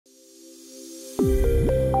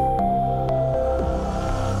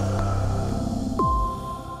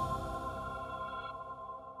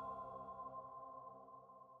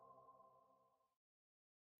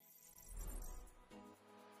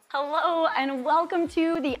and welcome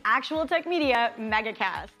to the Actual Tech Media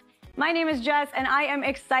MegaCast. My name is Jess, and I am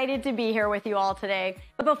excited to be here with you all today.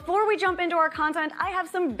 But before we jump into our content, I have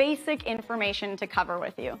some basic information to cover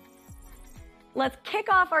with you. Let's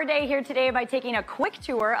kick off our day here today by taking a quick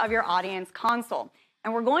tour of your audience console.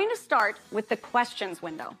 And we're going to start with the questions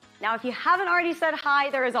window. Now, if you haven't already said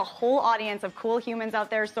hi, there is a whole audience of cool humans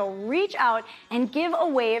out there, so reach out and give a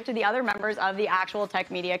wave to the other members of the Actual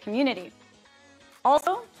Tech Media community.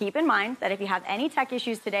 Also, keep in mind that if you have any tech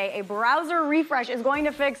issues today, a browser refresh is going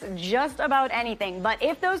to fix just about anything. But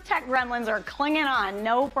if those tech gremlins are clinging on,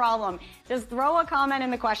 no problem. Just throw a comment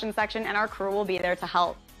in the question section and our crew will be there to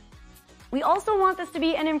help. We also want this to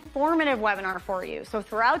be an informative webinar for you. So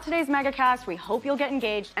throughout today's MegaCast, we hope you'll get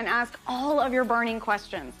engaged and ask all of your burning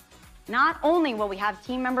questions. Not only will we have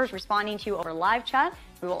team members responding to you over live chat,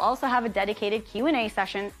 we will also have a dedicated Q&A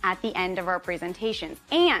session at the end of our presentations.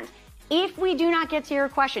 And if we do not get to your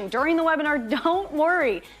question during the webinar, don't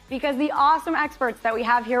worry, because the awesome experts that we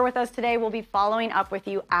have here with us today will be following up with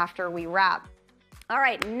you after we wrap. All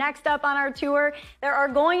right, next up on our tour, there are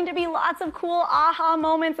going to be lots of cool aha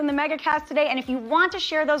moments in the MegaCast today, and if you want to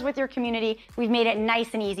share those with your community, we've made it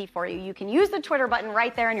nice and easy for you. You can use the Twitter button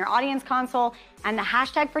right there in your audience console, and the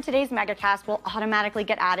hashtag for today's MegaCast will automatically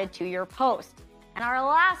get added to your post. And our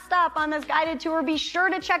last stop on this guided tour, be sure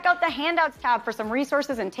to check out the Handouts tab for some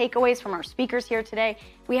resources and takeaways from our speakers here today.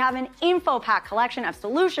 We have an info pack collection of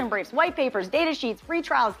solution briefs, white papers, data sheets, free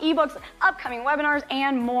trials, ebooks, upcoming webinars,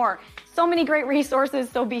 and more. So many great resources,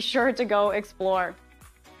 so be sure to go explore.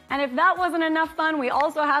 And if that wasn't enough fun, we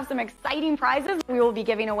also have some exciting prizes we will be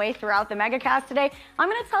giving away throughout the MegaCast today. I'm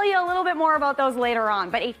going to tell you a little bit more about those later on,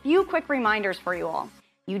 but a few quick reminders for you all.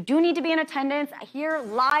 You do need to be in attendance here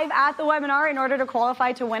live at the webinar in order to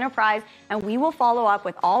qualify to win a prize, and we will follow up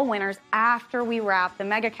with all winners after we wrap the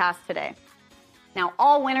MegaCast today. Now,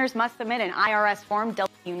 all winners must submit an IRS Form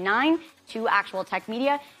W-9 to Actual Tech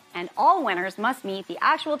Media, and all winners must meet the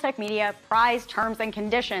Actual Tech Media prize terms and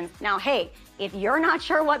conditions. Now, hey, if you're not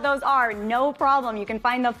sure what those are, no problem. You can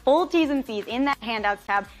find the full T's and C's in that Handouts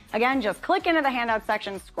tab. Again, just click into the Handouts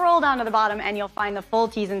section, scroll down to the bottom, and you'll find the full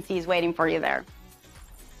T's and C's waiting for you there.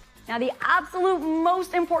 Now, the absolute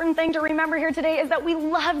most important thing to remember here today is that we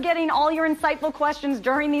love getting all your insightful questions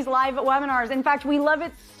during these live webinars. In fact, we love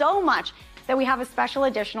it so much that we have a special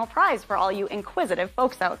additional prize for all you inquisitive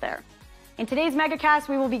folks out there. In today's MegaCast,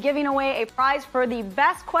 we will be giving away a prize for the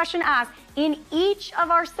best question asked in each of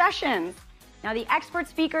our sessions. Now, the expert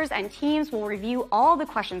speakers and teams will review all the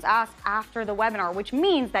questions asked after the webinar, which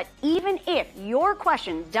means that even if your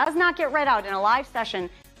question does not get read out in a live session,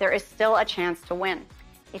 there is still a chance to win.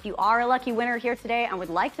 If you are a lucky winner here today and would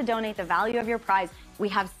like to donate the value of your prize, we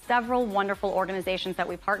have several wonderful organizations that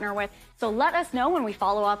we partner with. So let us know when we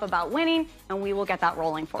follow up about winning, and we will get that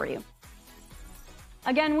rolling for you.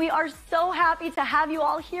 Again, we are so happy to have you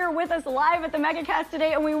all here with us live at the MegaCast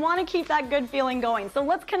today, and we want to keep that good feeling going. So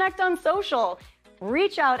let's connect on social.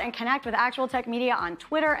 Reach out and connect with Actual Tech Media on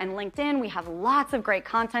Twitter and LinkedIn. We have lots of great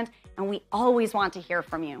content, and we always want to hear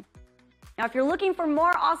from you. Now, if you're looking for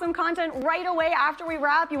more awesome content right away after we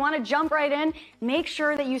wrap, you want to jump right in, make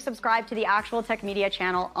sure that you subscribe to the Actual Tech Media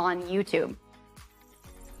channel on YouTube.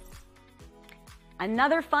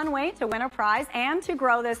 Another fun way to win a prize and to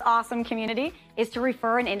grow this awesome community is to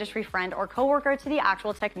refer an industry friend or coworker to the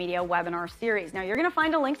Actual Tech Media webinar series. Now, you're going to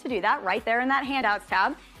find a link to do that right there in that Handouts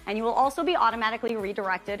tab, and you will also be automatically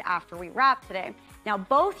redirected after we wrap today. Now,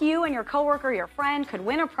 both you and your coworker, your friend, could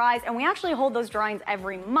win a prize, and we actually hold those drawings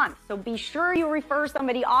every month. So be sure you refer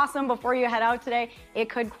somebody awesome before you head out today. It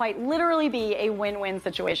could quite literally be a win-win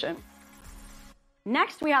situation.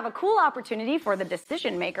 Next, we have a cool opportunity for the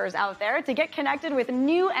decision makers out there to get connected with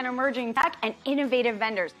new and emerging tech and innovative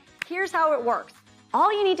vendors. Here's how it works.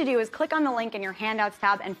 All you need to do is click on the link in your Handouts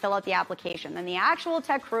tab and fill out the application. Then the Actual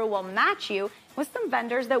Tech crew will match you with some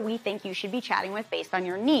vendors that we think you should be chatting with based on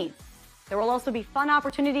your needs. There will also be fun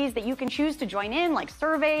opportunities that you can choose to join in, like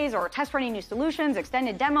surveys or test running new solutions,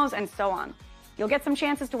 extended demos, and so on. You'll get some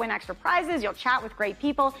chances to win extra prizes, you'll chat with great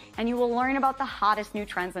people, and you will learn about the hottest new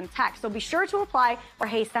trends in tech. So be sure to apply, or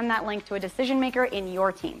hey, send that link to a decision maker in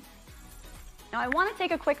your team. Now, I want to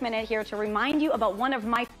take a quick minute here to remind you about one of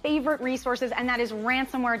my favorite resources, and that is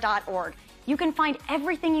ransomware.org. You can find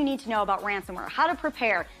everything you need to know about ransomware, how to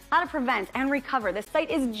prepare, how to prevent and recover. The site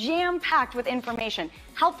is jam-packed with information,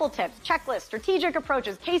 helpful tips, checklists, strategic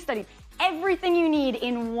approaches, case studies, everything you need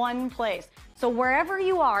in one place. So wherever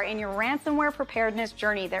you are in your ransomware preparedness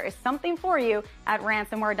journey, there is something for you at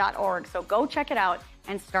ransomware.org. So go check it out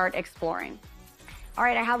and start exploring. All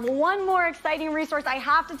right, I have one more exciting resource I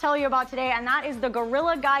have to tell you about today, and that is the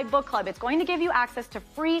Gorilla Guide Book Club. It's going to give you access to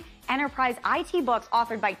free enterprise IT books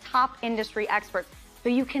authored by top industry experts, so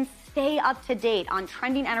you can stay up to date on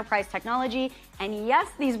trending enterprise technology. And yes,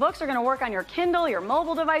 these books are going to work on your Kindle, your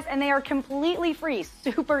mobile device, and they are completely free,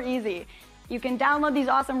 super easy. You can download these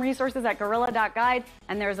awesome resources at gorilla.guide,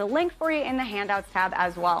 and there's a link for you in the handouts tab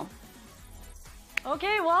as well.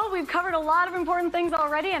 Okay, well, we've covered a lot of important things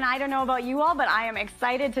already, and I don't know about you all, but I am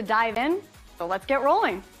excited to dive in. So let's get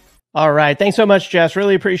rolling. All right. Thanks so much, Jess.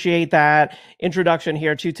 Really appreciate that introduction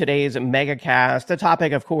here to today's MegaCast. The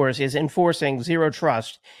topic, of course, is enforcing zero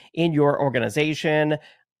trust in your organization,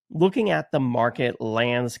 looking at the market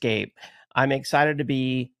landscape. I'm excited to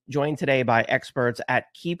be joined today by experts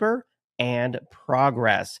at Keeper and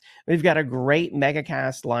Progress. We've got a great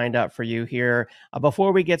MegaCast lined up for you here.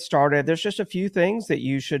 Before we get started, there's just a few things that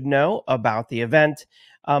you should know about the event.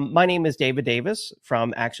 My name is David Davis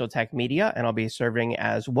from Actual Tech Media, and I'll be serving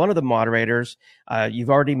as one of the moderators.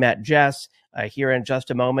 You've already met Jess. Here in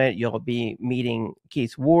just a moment, you'll be meeting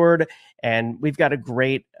Keith Ward, and we've got a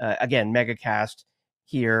great, again, MegaCast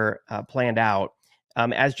here planned out.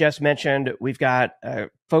 As Jess mentioned, we've got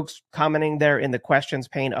folks commenting there in the questions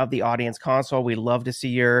pane of the audience console. We love to see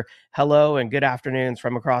your hello and good afternoons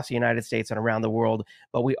from across the United States and around the world,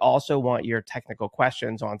 but we also want your technical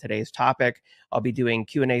questions on today's topic. I'll be doing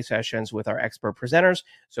Q&A sessions with our expert presenters,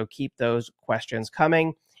 so keep those questions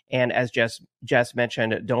coming. And as Jess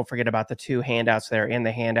mentioned, don't forget about the two handouts there in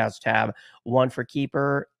the handouts tab, one for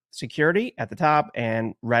Keeper Security at the top,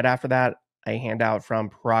 and right after that, a handout from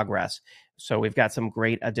Progress. So we've got some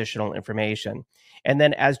great additional information. And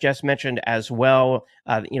then as Jess mentioned as well,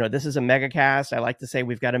 this is a MegaCast. I like to say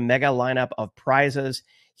we've got a mega lineup of prizes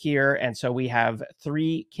here. And so we have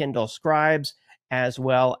 3 Kindle Scribes as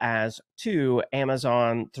well as 2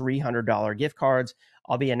 Amazon $300 gift cards.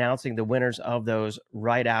 I'll be announcing the winners of those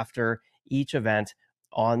right after each event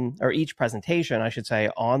each presentation, I should say,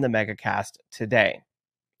 on the MegaCast today.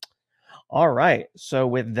 All right, so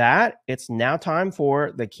with that, it's now time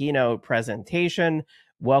for the keynote presentation.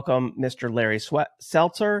 Welcome, Mr. Larry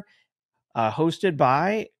Seltzer, hosted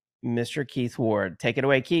by Mr. Keith Ward. Take it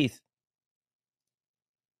away, Keith.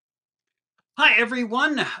 Hi,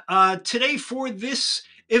 everyone. Today for this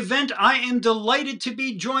event, I am delighted to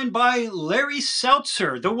be joined by Larry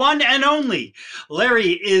Seltzer, the one and only.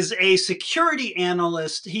 Larry is a security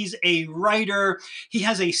analyst. He's a writer. He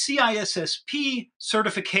has a CISSP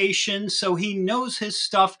certification, so he knows his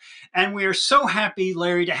stuff. And we are so happy,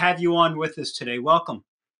 Larry, to have you on with us today. Welcome.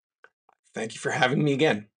 Thank you for having me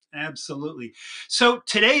again. Absolutely. So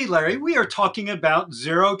today, Larry, we are talking about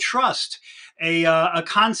zero trust, a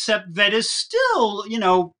concept that is still,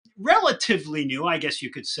 relatively new, I guess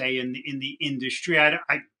you could say, in the industry. I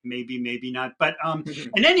maybe not, but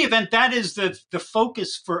in any event, that is the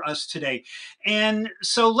focus for us today. And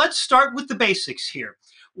so let's start with the basics here.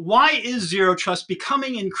 Why is zero trust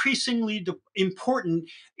becoming increasingly important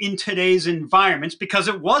in today's environments? Because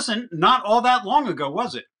it wasn't not all that long ago,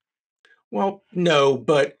 was it? Well, no,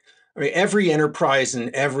 but I mean, every enterprise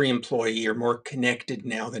and every employee are more connected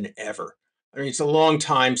now than ever. I mean, it's a long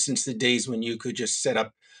time since the days when you could just set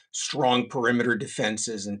up strong perimeter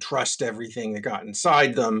defenses and trust everything that got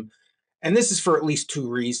inside them. And this is for at least 2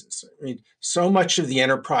 reasons. I mean, so much of the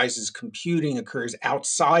enterprise's computing occurs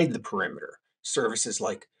outside the perimeter, services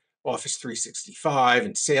like Office 365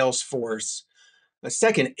 and Salesforce.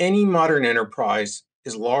 Second, any modern enterprise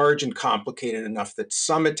is large and complicated enough that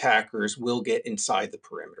some attackers will get inside the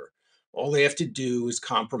perimeter. All they have to do is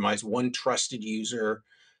compromise one trusted user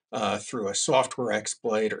through a software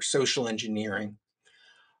exploit or social engineering.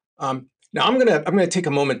 Now, I'm gonna take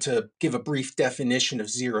a moment to give a brief definition of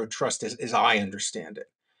zero trust as I understand it.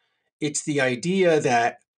 It's the idea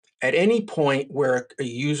that at any point where a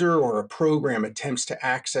user or a program attempts to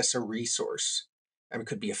access a resource, it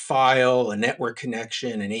could be a file, a network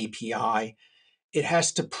connection, an API, it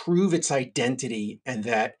has to prove its identity and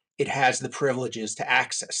that it has the privileges to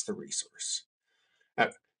access the resource.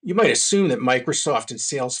 You might assume that Microsoft and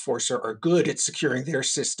Salesforce are good at securing their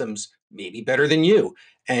systems, maybe better than you,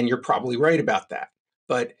 and you're probably right about that.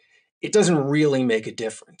 But it doesn't really make a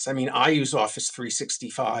difference. I mean, I use Office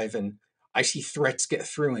 365 and I see threats get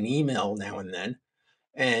through an email now and then.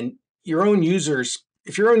 And if your own users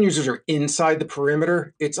are inside the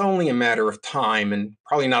perimeter, it's only a matter of time and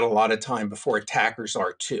probably not a lot of time before attackers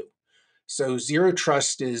are too. So zero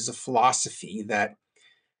trust is a philosophy that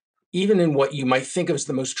even in what you might think of as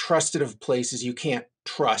the most trusted of places, you can't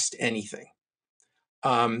trust anything.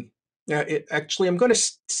 Now, Actually, I'm going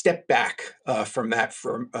to step back from that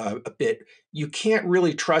for a bit. You can't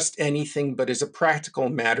really trust anything, but as a practical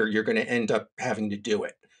matter, you're going to end up having to do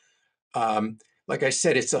it. Um, like I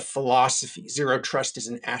said, it's a philosophy. Zero trust is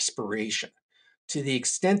an aspiration. To the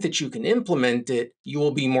extent that you can implement it, you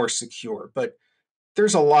will be more secure. But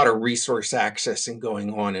there's a lot of resource accessing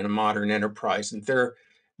going on in a modern enterprise, and there are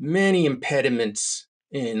many impediments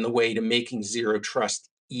in the way to making zero trust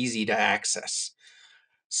easy to access.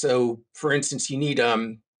 So, for instance, you need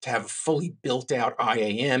to have a fully built out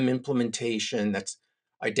IAM implementation that's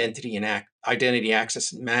identity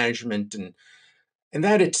access and management, and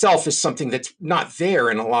that itself is something that's not there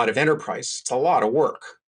in a lot of enterprises. It's a lot of work.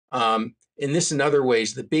 In this and other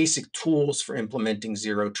ways, the basic tools for implementing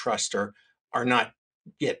zero trust are not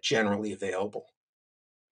yet generally available.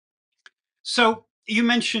 So you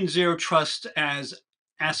mentioned zero trust as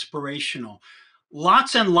aspirational.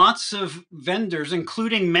 Lots and lots of vendors,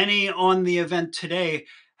 including many on the event today,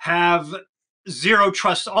 have zero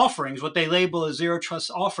trust offerings, what they label as zero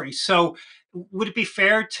trust offerings. So would it be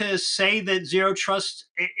fair to say that zero trust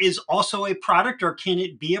is also a product, or can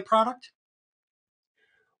it be a product?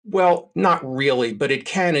 Well, not really, but it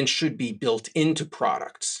can and should be built into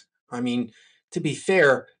products. I mean, to be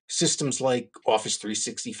fair, systems like Office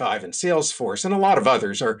 365 and Salesforce and a lot of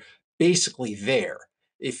others are basically there.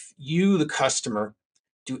 If you, the customer,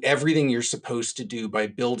 do everything you're supposed to do by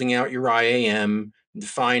building out your IAM,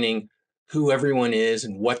 defining who everyone is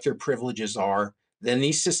and what their privileges are, then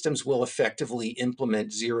these systems will effectively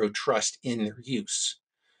implement zero trust in their use.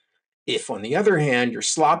 If, on the other hand, you're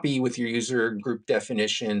sloppy with your user group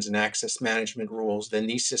definitions and access management rules, then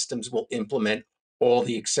these systems will implement all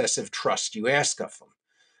the excessive trust you ask of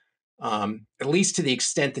them. At least to the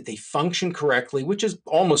extent that they function correctly, which is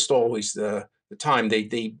almost always the time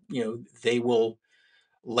they will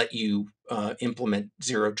let you implement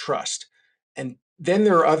zero trust. And then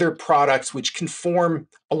there are other products which can form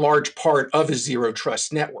a large part of a zero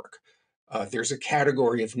trust network. There's a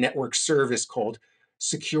category of network service called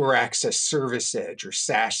Secure Access Service Edge, or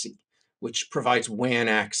SASE, which provides WAN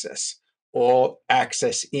access. All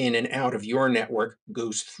access in and out of your network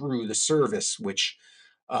goes through the service, which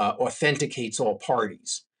authenticates all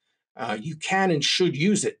parties. You can and should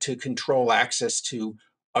use it to control access to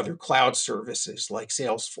other cloud services like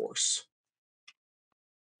Salesforce.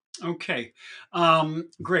 Okay,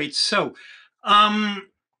 great. So, um,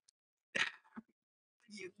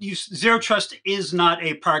 zero trust is not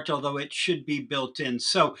a product, although it should be built in.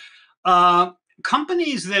 So, uh,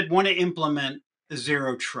 companies that want to implement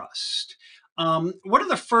zero trust, what are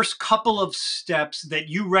the first couple of steps that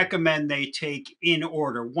you recommend they take in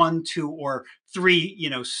order? One, two, or three,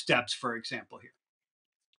 steps, for example, here.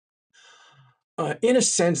 In a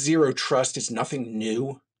sense, zero trust is nothing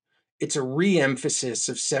new. It's a re-emphasis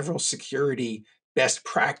of several security best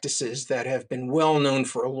practices that have been well known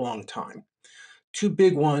for a long time. Two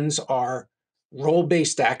big ones are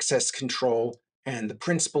role-based access control and the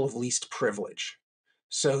principle of least privilege.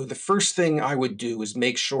 So the first thing I would do is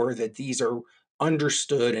make sure that these are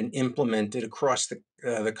understood and implemented across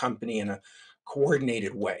the company in a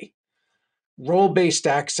coordinated way. Role-based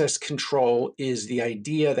access control is the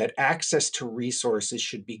idea that access to resources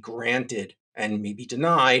should be granted and maybe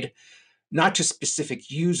denied, not to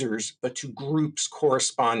specific users, but to groups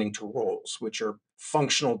corresponding to roles, which are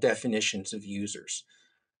functional definitions of users.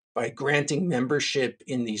 By granting membership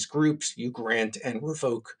in these groups, you grant and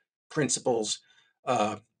revoke principles.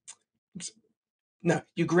 Uh, no,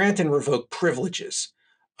 you grant and revoke privileges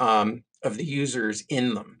of the users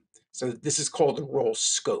in them. So this is called the role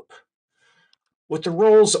scope. What the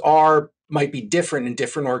roles are might be different in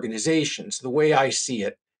different organizations. The way I see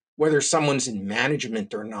it, whether someone's in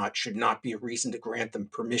management or not should not be a reason to grant them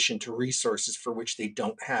permission to resources for which they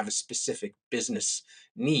don't have a specific business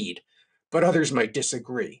need. But others might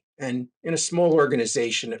disagree. And in a small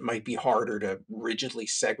organization, it might be harder to rigidly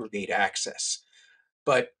segregate access.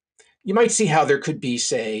 But you might see how there could be,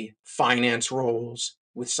 say, finance roles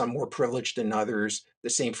with some more privileged than others, the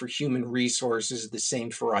same for human resources, the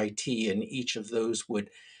same for IT, and each of those would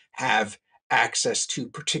have access to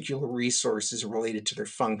particular resources related to their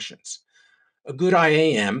functions. A good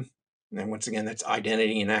IAM, and once again, that's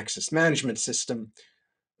Identity and Access Management System,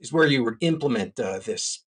 is where you would implement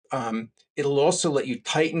this. It'll also let you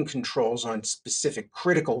tighten controls on specific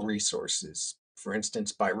critical resources, for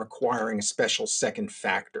instance, by requiring a special second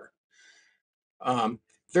factor.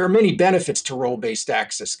 There are many benefits to role-based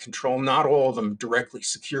access control, not all of them directly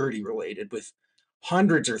security related. With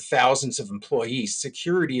hundreds or thousands of employees,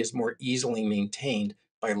 security is more easily maintained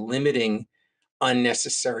by limiting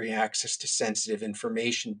unnecessary access to sensitive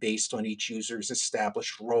information based on each user's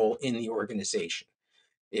established role in the organization.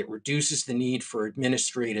 It reduces the need for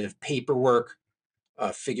administrative paperwork,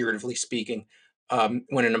 figuratively speaking,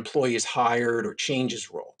 when an employee is hired or changes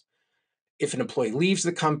role. If an employee leaves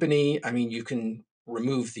the company, I mean, you can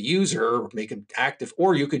remove the user or make them active,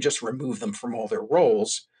 or you could just remove them from all their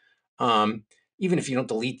roles. Even if you don't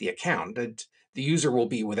delete the account, the user will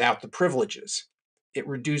be without the privileges. It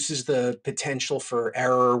reduces the potential for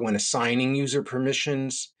error when assigning user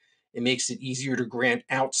permissions. It makes it easier to grant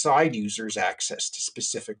outside users access to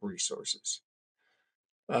specific resources.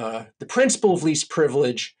 The principle of least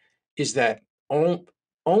privilege is that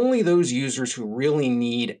only those users who really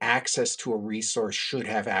need access to a resource should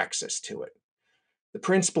have access to it. The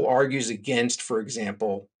principle argues against, for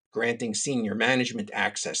example, granting senior management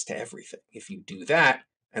access to everything. If you do that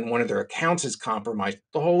and one of their accounts is compromised,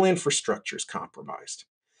 the whole infrastructure is compromised.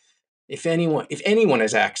 If anyone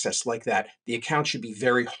has access like that, the account should be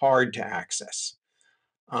very hard to access.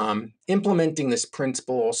 Implementing this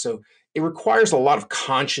principle also, it requires a lot of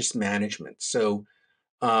conscious management. So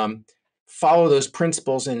follow those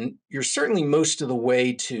principles, and you're certainly most of the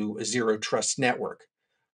way to a zero trust network.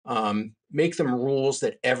 Make them rules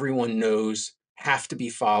that everyone knows have to be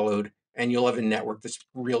followed, and you'll have a network that's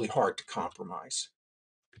really hard to compromise.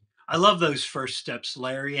 I love those first steps,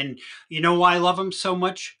 Larry. And you know why I love them so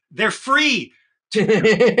much? They're free.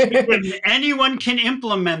 Anyone can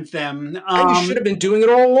implement them. And you should have been doing it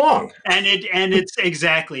all along. And it's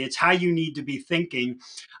exactly, it's how you need to be thinking.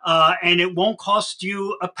 And it won't cost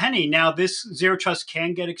you a penny. Now, this zero trust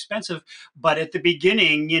can get expensive, but at the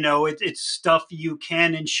beginning, you know, it's stuff you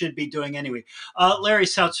can and should be doing anyway. Larry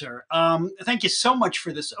Seltzer, thank you so much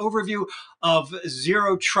for this overview of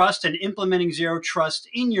zero trust and implementing zero trust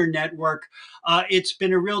in your network. It's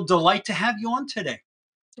been a real delight to have you on today.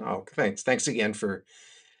 Oh, thanks. Thanks again for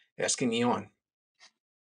asking me on.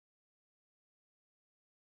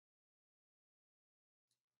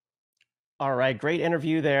 All right, great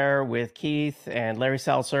interview there with Keith and Larry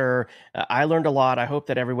Seltzer. I learned a lot. I hope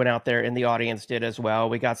that everyone out there in the audience did as well.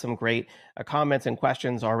 We got some great comments and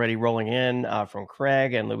questions already rolling in from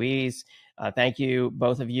Craig and Louise. Thank you,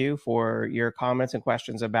 both of you, for your comments and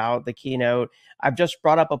questions about the keynote. I've just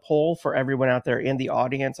brought up a poll for everyone out there in the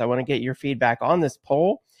audience. I want to get your feedback on this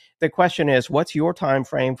poll. The question is, what's your time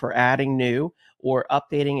frame for adding new or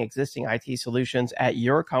updating existing IT solutions at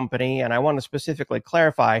your company? And I want to specifically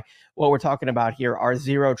clarify what we're talking about here are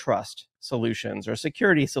zero trust solutions or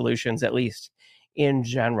security solutions, at least in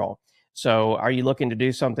general. So are you looking to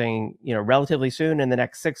do something, relatively soon in the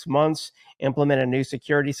next 6 months, implement a new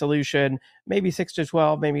security solution, maybe 6 to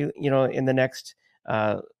 12, maybe, in the next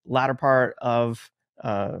latter part of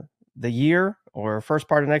the year or first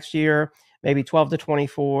part of next year, maybe 12 to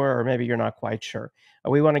 24, or maybe you're not quite sure.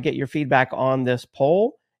 We want to get your feedback on this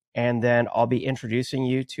poll, and then I'll be introducing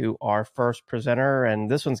you to our first presenter, and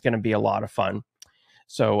this one's going to be a lot of fun.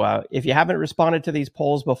 So if you haven't responded to these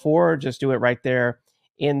polls before, just do it right there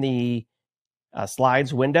in the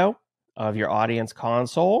slides window of your audience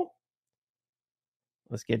console.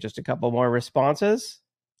 Let's get just a couple more responses.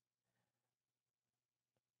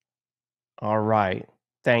 All right.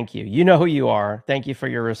 Thank you. You know who you are. Thank you for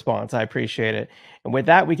your response. I appreciate it. And with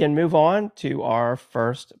that, we can move on to our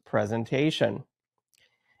first presentation.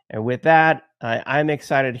 And with that, I'm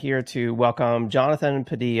excited here to welcome Jonathan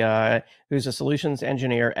Padilla, who's a solutions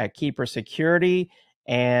engineer at Keeper Security.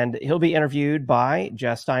 And he'll be interviewed by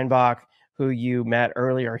Jess Steinbach, who you met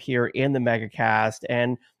earlier here in the MegaCast.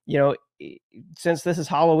 And, since this is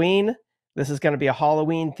Halloween, this is going to be a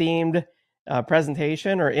Halloween-themed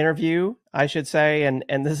presentation or interview, I should say, and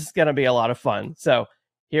this is going to be a lot of fun. So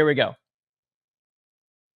here we go.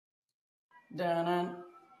 Dun-dun,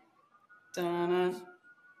 dun-dun,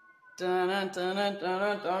 dun-dun, dun-dun,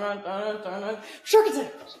 dun-dun, dun-dun, dun-dun, dun-dun. Shark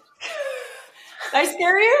attack! Did I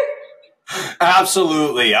scare you?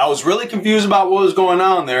 Absolutely. I was really confused about what was going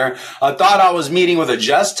on there. I thought I was meeting with a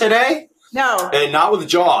Jess today. No. And not with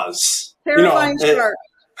Jaws. Terrifying shark.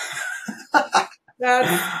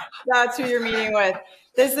 That's who you're meeting with.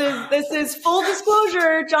 This is full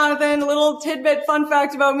disclosure, Jonathan, a little tidbit fun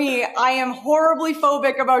fact about me. I am horribly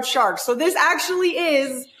phobic about sharks. So this actually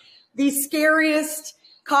is the scariest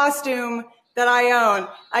costume that I own.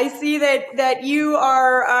 I see that you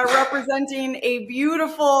are representing a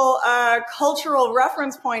beautiful cultural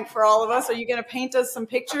reference point for all of us. Are you going to paint us some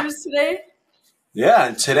pictures today? Yeah,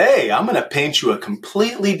 and today I'm going to paint you a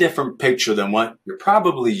completely different picture than what you're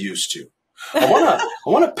probably used to. I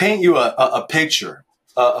want to paint you a picture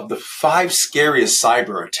of the 5 scariest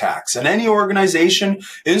cyber attacks in any organization,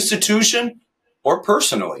 institution, or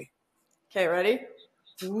personally. Okay, ready?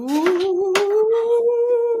 Ooh,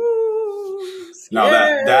 Now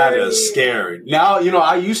that is scary. Now,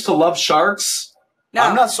 I used to love sharks. No.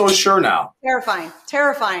 I'm not so sure now. Terrifying.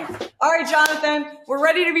 All right, Jonathan, we're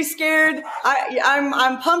ready to be scared.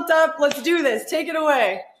 I'm pumped up. Let's do this. Take it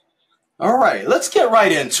away. All right, let's get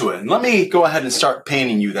right into it. And let me go ahead and start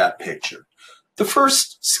painting you that picture. The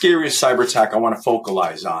first scariest cyber attack I want to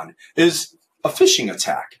focalize on is a phishing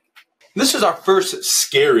attack. This is our first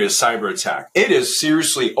scariest cyber attack. It is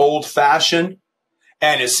seriously old-fashioned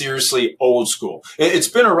and it's seriously old school. It's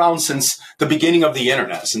been around since the beginning of the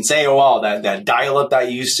internet, since AOL, that dial-up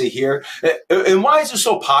that you used to hear. And why is it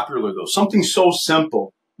so popular, though? Something so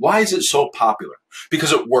simple. Why is it so popular?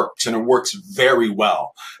 Because it works, and it works very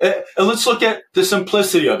well. And let's look at the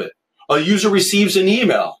simplicity of it. A user receives an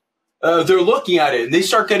email. They're looking at it and they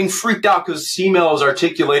start getting freaked out because this email is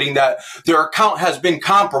articulating that their account has been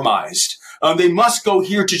compromised. They must go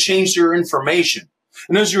here to change their information.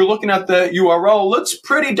 And as you're looking at the URL, it looks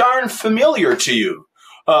pretty darn familiar to you,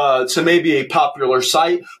 to maybe a popular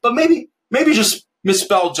site, but maybe just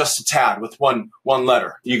misspelled just a tad with one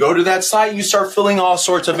letter. You go to that site, you start filling all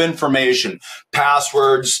sorts of information,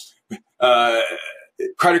 passwords,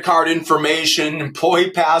 credit card information, employee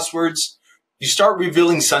passwords. You start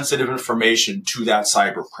revealing sensitive information to that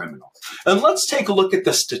cyber criminal. And let's take a look at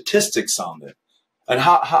the statistics on it and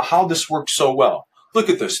how this works so well. Look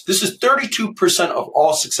at this. This is 32% of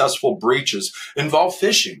all successful breaches involve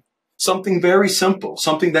phishing. Something very simple,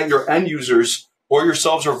 something that your end users or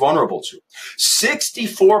yourselves are vulnerable to.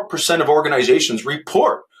 64% of organizations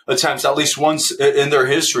report attempts at least once in their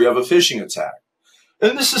history of a phishing attack.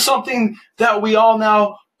 And this is something that we all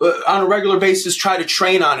now on a regular basis try to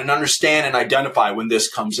train on and understand and identify when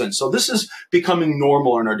this comes in. So this is becoming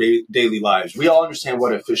normal in our daily lives. We all understand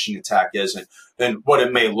what a phishing attack is and what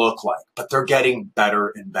it may look like, but they're getting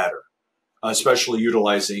better and better, especially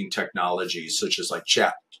utilizing technologies such as like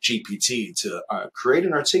ChatGPT to create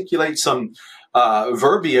and articulate some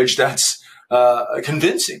verbiage that's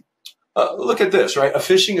convincing. Look at this, right? A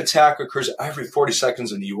phishing attack occurs every 40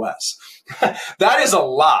 seconds in the U.S. That is a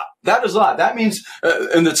lot. That means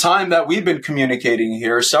in the time that we've been communicating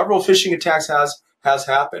here, several phishing attacks has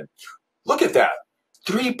happened. Look at that,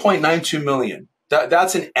 3.92 million.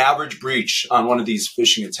 That's an average breach on one of these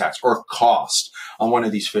phishing attacks, or cost on one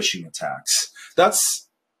of these phishing attacks.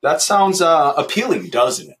 That sounds appealing,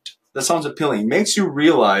 doesn't it? That sounds appealing. It makes you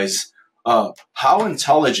realize how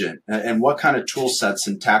intelligent and what kind of tool sets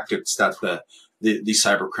and tactics that these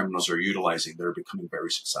cyber criminals are utilizing. They're becoming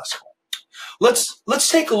very successful. Let's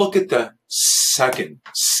take a look at the second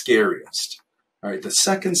scariest. All right, the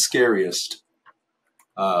second scariest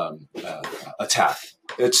attack.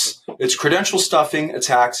 It's credential stuffing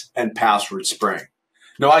attacks and password spraying.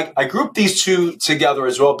 Now, I grouped these two together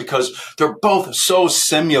as well because they're both so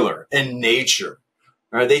similar in nature.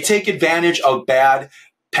 All right, they take advantage of bad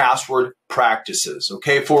password practices.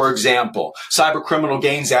 Okay, for example, cyber criminal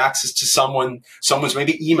gains access to someone's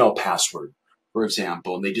maybe email password, for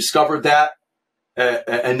example, and they discovered that,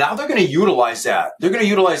 and now they're going to utilize that. They're going to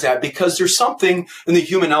utilize that because there's something in the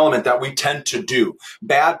human element that we tend to do.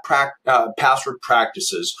 Bad password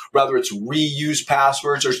practices, whether it's reused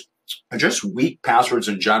passwords or just weak passwords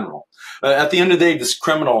in general. At the end of the day, this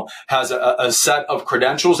criminal has a set of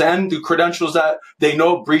credentials and the credentials that they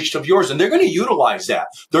know breached of yours, and they're going to utilize that.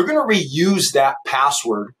 They're going to reuse that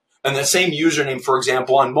password and the same username, for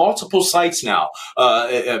example, on multiple sites now,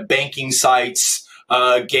 banking sites,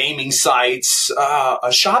 gaming sites,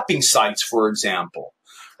 shopping sites, for example.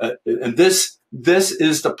 And this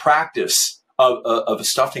is the practice of a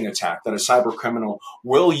stuffing attack that a cyber criminal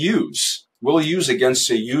will use against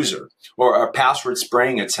a user, or a password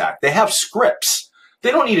spraying attack. They have scripts.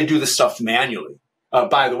 They don't need to do this stuff manually.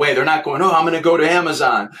 By the way, they're not going, I'm going to go to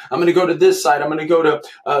Amazon. I'm going to go to this site. I'm going to go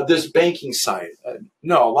to this banking site.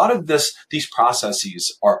 No, a lot of these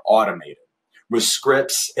processes are automated with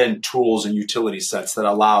scripts and tools and utility sets that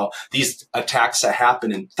allow these attacks to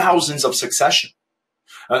happen in thousands of succession.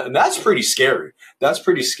 And that's pretty scary. That's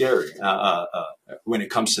pretty scary when it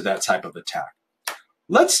comes to that type of attack.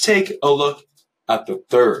 Let's take a look at the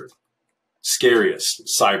third scariest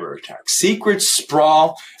cyber attack: secret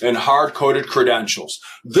sprawl and hard-coded credentials.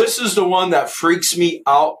 This is the one that freaks me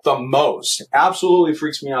out the most. Absolutely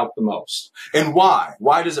freaks me out the most. And why?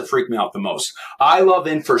 Why does it freak me out the most? I love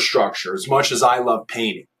infrastructure as much as I love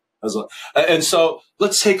painting. And so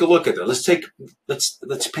let's take a look at that.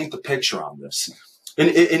 Let's paint the picture on this. In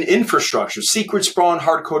infrastructure, secret sprawl and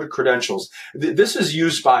hard-coded credentials, this is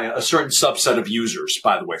used by a certain subset of users,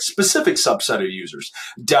 by the way, specific subset of users,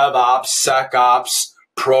 DevOps, SecOps,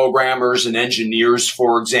 programmers, and engineers,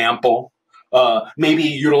 for example. maybe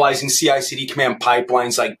utilizing CI/CD command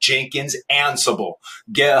pipelines like Jenkins, Ansible,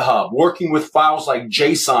 GitHub, working with files like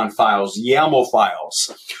JSON files, YAML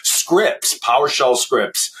files, scripts, PowerShell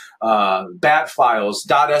scripts, BAT files,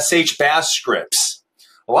 .sh bash scripts.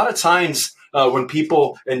 A lot of times when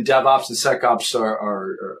people in DevOps and SecOps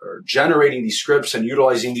are generating these scripts and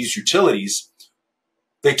utilizing these utilities,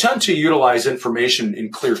 they tend to utilize information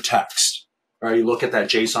in clear text. Right? You look at that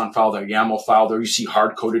JSON file, that YAML file, there you see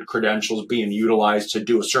hard-coded credentials being utilized to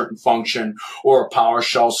do a certain function or a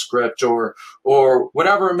PowerShell script or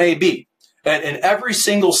whatever it may be. And every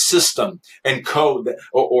single system and code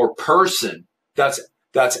or person that's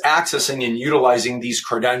accessing and utilizing these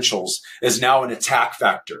credentials is now an attack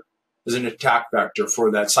vector. Is an attack vector for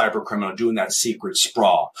that cyber criminal doing that secret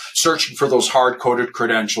sprawl, searching for those hard-coded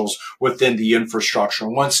credentials within the infrastructure.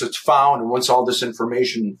 And once it's found and once all this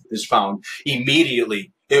information is found,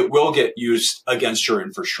 immediately it will get used against your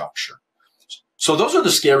infrastructure. So those are the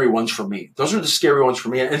scary ones for me. Those are the scary ones for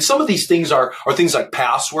me. And some of these things are things like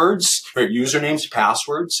passwords, or usernames,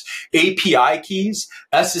 passwords, API keys,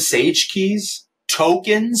 SSH keys,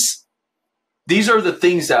 tokens. These are the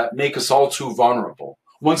things that make us all too vulnerable.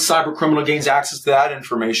 Once cyber criminal gains access to that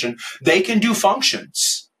information, they can do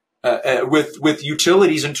functions with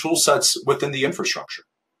utilities and tool sets within the infrastructure.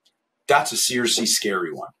 That's a seriously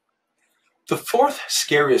scary one. The fourth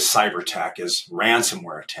scariest cyber attack is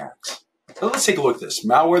ransomware attacks. So let's take a look at this.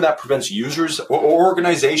 Malware that prevents users or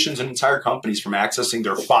organizations and entire companies from accessing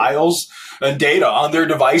their files and data on their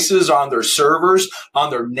devices, on their servers,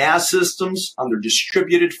 on their NAS systems, on their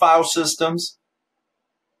distributed file systems.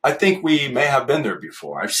 I think we may have been there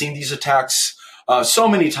before. I've seen these attacks so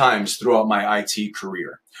many times throughout my IT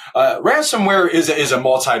career. Ransomware is a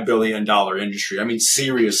multi-billion-dollar industry. I mean,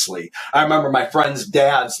 seriously. I remember my friend's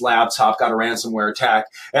dad's laptop got a ransomware attack,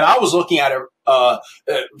 and I was looking at it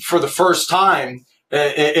for the first time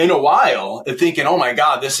in a while and thinking, oh my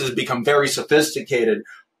God, this has become very sophisticated.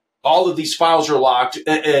 All of these files are locked,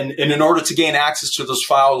 and in order to gain access to those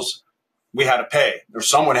files, we had to pay, or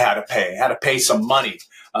someone had to pay some money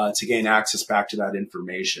to gain access back to that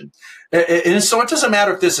information. And so it doesn't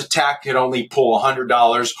matter if this attack can only pull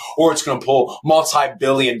 $100 or it's going to pull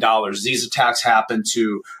multi-billion dollars. These attacks happen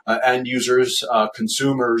to end users,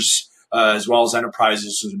 consumers, as well as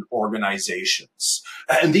enterprises and organizations.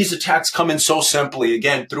 And these attacks come in so simply,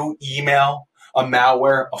 again, through email, a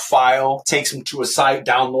malware, a file, takes them to a site,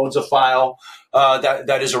 downloads a file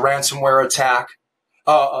that is a ransomware attack.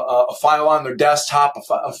 A file on their desktop,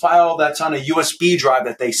 a file that's on a USB drive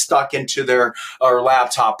that they stuck into their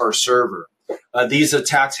laptop or server. These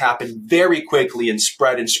attacks happen very quickly and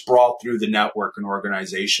spread and sprawl through the network and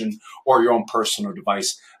organization or your own personal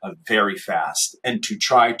device very fast. And to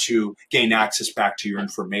try to gain access back to your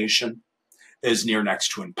information is near next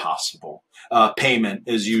to impossible. Payment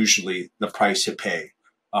is usually the price you pay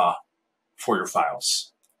for your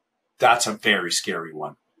files. That's a very scary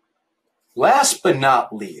one. Last but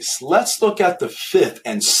not least, let's look at the fifth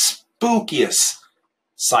and spookiest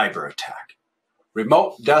cyber attack.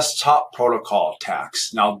 Remote desktop protocol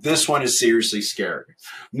attacks. Now, this one is seriously scary.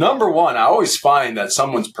 Number one, I always find that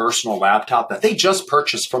someone's personal laptop that they just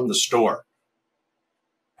purchased from the store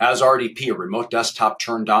has RDP, a remote desktop,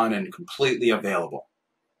 turned on and completely available.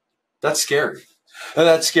 That's scary.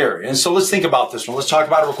 That's scary. And so let's think about this one. Let's talk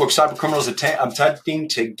about it real quick. Cyber criminals attempting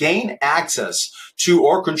to gain access to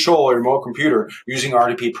or control a remote computer using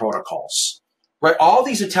RDP protocols. Right? All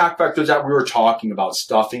these attack vectors that we were talking about,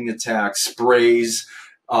 stuffing attacks, sprays,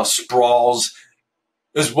 sprawls,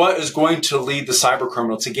 is what is going to lead the cyber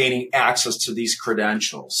criminal to gaining access to these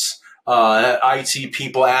credentials. IT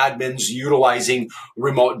people, admins utilizing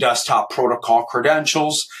remote desktop protocol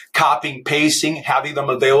credentials, copying, pasting, having them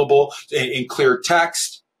available in clear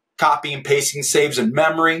text, copying and pasting saves in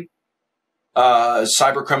memory.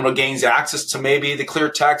 Cyber criminal gains access to maybe the clear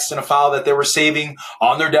text in a file that they were saving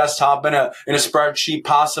on their desktop in a spreadsheet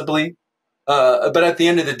possibly. But at the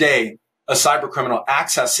end of the day, a cyber criminal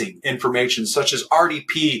accessing information such as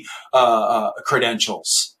RDP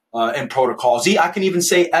credentials and protocols. I can even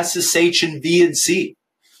say SSH and VNC,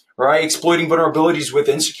 right? Exploiting vulnerabilities with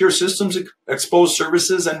insecure systems, exposed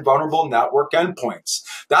services, and vulnerable network endpoints.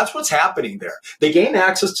 That's what's happening there. They gain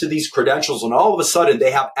access to these credentials, and all of a sudden,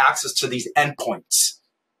 they have access to these endpoints.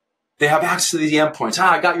 They have access to these endpoints.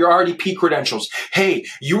 I got your RDP credentials. Hey,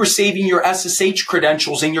 you were saving your SSH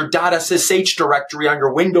credentials in your .ssh directory on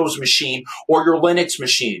your Windows machine or your Linux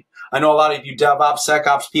machine. I know a lot of you DevOps,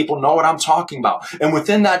 SecOps people know what I'm talking about. And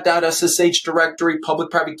within that .ssh directory,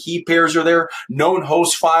 public-private key pairs are there, known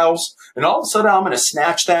host files. And all of a sudden, I'm going to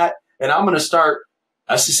snatch that and I'm going to start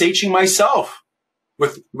SSHing myself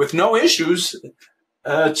with no issues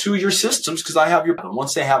to your systems, because I have your.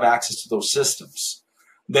 Once they have access to those systems,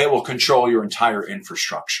 they will control your entire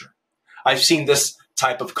infrastructure. I've seen this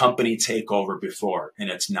type of company take over before, and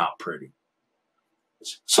it's not pretty.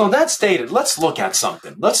 So that stated, let's look at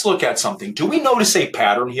something. Do we notice a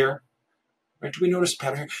pattern here? Right? Do we notice a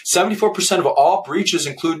pattern here? 74% of all breaches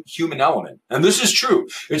include human element. And this is true.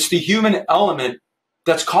 It's the human element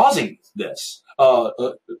that's causing this.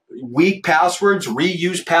 Weak passwords,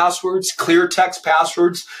 reused passwords, clear text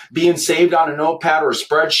passwords being saved on a notepad or a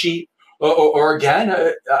spreadsheet. Or again,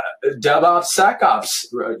 DevOps, SecOps,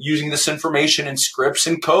 using this information in scripts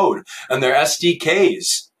and code and their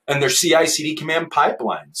SDKs and their CI/CD command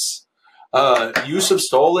pipelines. Use of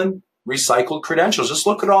stolen, recycled credentials. Just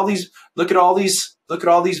look at all these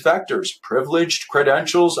vectors. Privileged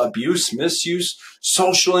credentials, abuse, misuse,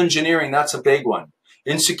 social engineering. That's a big one.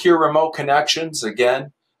 Insecure remote connections.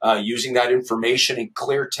 Again, using that information in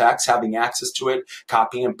clear text, having access to it,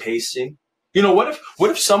 copying and pasting. You know, what if one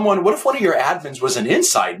of your admins was an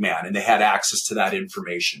inside man and they had access to that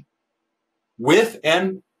information without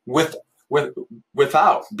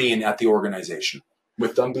being at the organization,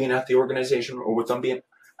 with them being at the organization, or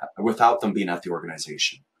without them being at the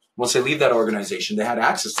organization. Once they leave that organization, they had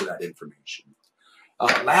access to that information.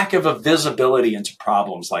 Lack of visibility into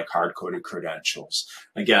problems like hard-coded credentials.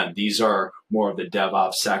 Again, these are more of the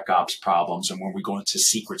DevOps, SecOps problems. And when we go into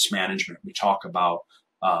secrets management, we talk about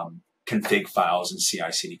config files and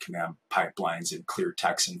CI/CD command pipelines and clear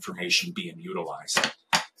text information being utilized.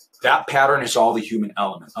 That pattern is all the human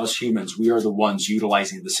element. Us humans, we are the ones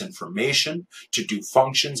utilizing this information to do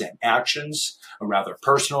functions and actions, rather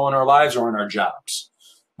personal in our lives or in our jobs.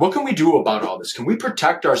 What can we do about all this? Can we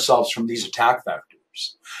protect ourselves from these attack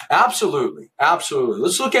vectors? Absolutely, absolutely.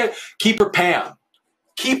 Let's look at Keeper Pam.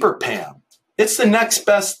 Keeper Pam. It's the next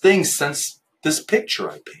best thing since this picture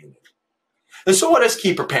I painted. And so what is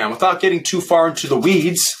Keeper Pam? Without getting too far into the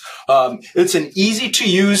weeds, it's an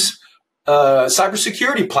easy-to-use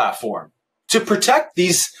cybersecurity platform to protect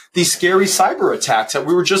these scary cyber attacks that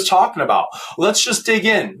we were just talking about. Let's just dig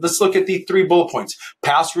in. Let's look at the 3 bullet points.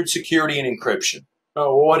 Password security and encryption.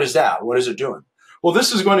 Oh, what is that? What is it doing? Well,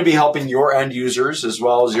 this is going to be helping your end users as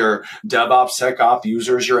well as your DevOps, SecOps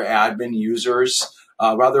users, your admin users,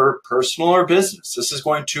 whether personal or business. This is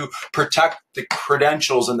going to protect the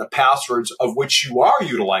credentials and the passwords of which you are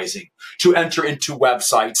utilizing to enter into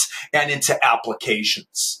websites and into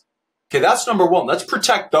applications. Okay, that's number one. Let's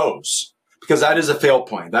protect those, because that is a fail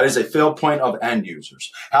point. That is a fail point of end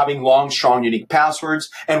users. Having long, strong, unique passwords.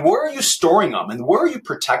 And where are you storing them? And where are you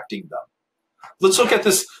protecting them? Let's look at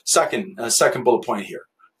this second bullet point here.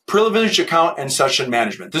 Privileged account and session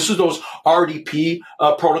management. This is those RDP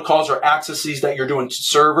protocols or accesses that you're doing to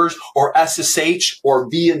servers, or SSH or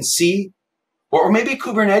VNC, or maybe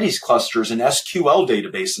Kubernetes clusters and SQL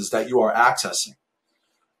databases that you are accessing.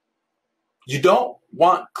 You don't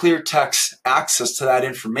want clear text access to that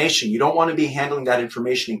information. You don't want to be handling that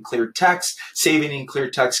information in clear text, saving in clear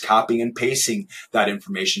text, copying and pasting that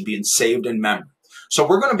information, being saved in memory. So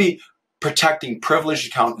we're going to be protecting privileged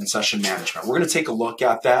account and session management. We're going to take a look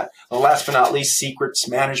at that. And last but not least, secrets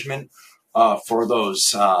management for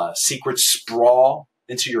those secrets sprawl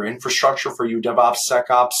into your infrastructure for you DevOps,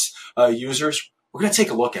 SecOps users. We're going to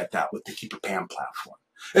take a look at that with the Keeper Pam platform.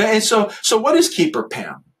 And so what is Keeper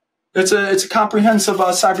Pam? It's a comprehensive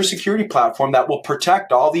cybersecurity platform that will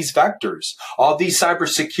protect all these vectors, all these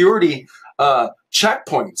cybersecurity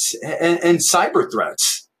checkpoints and cyber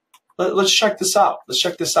threats. Let's check this out.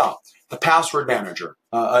 The password manager.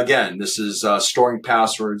 Again, this is storing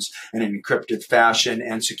passwords in an encrypted fashion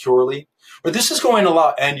and securely. But this is going to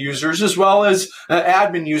allow end users as well as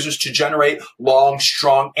admin users to generate long,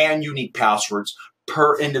 strong, and unique passwords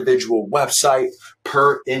per individual website,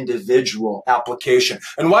 per individual application.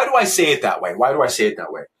 And why do I say it that way?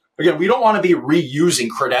 Again, we don't want to be reusing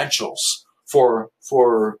credentials for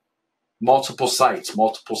multiple sites,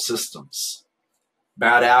 multiple systems.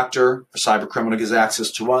 Bad actor or cyber criminal gets access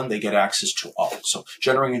to one, they get access to all. So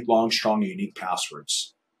generating long, strong, unique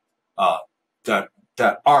passwords that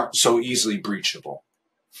aren't so easily breachable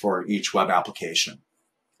for each web application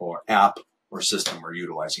or app or system we're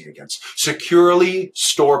utilizing against. Securely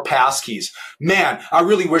store passkeys. Man, I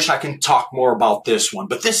really wish I can talk more about this one,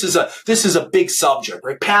 but this is a big subject,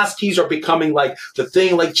 right? Passkeys are becoming like the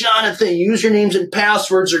thing, like, Jonathan, usernames and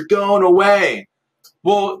passwords are going away.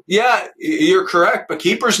 Well, yeah, you're correct, but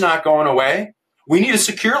Keeper's not going away. We need to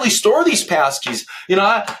securely store these passkeys. You know,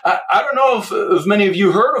 I don't know if many of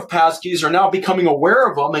you heard of passkeys or now becoming aware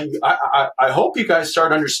of them, and I hope you guys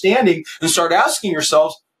start understanding and start asking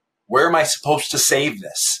yourselves, where am I supposed to save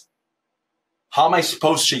this? How am I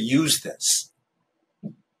supposed to use this?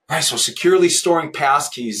 All right, so securely storing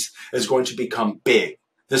passkeys is going to become big.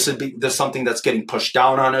 This is something that's getting pushed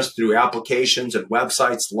down on us through applications and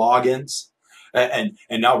websites, logins. And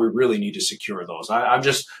now we really need to secure those. I'm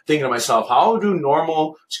just thinking to myself, how do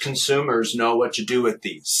normal consumers know what to do with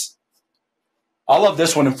these? All of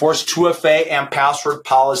this would enforce 2FA and password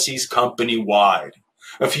policies company-wide.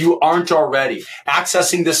 If you aren't already,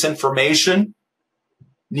 accessing this information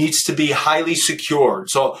needs to be highly secured.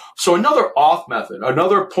 So another auth method,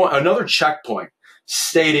 another checkpoint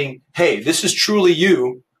stating, hey, this is truly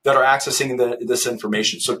you that are accessing this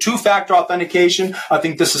information. So two-factor authentication, I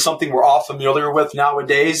think this is something we're all familiar with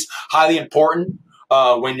nowadays, highly important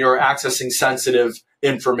when you're accessing sensitive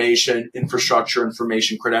information, infrastructure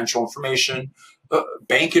information, credential information,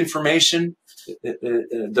 bank information.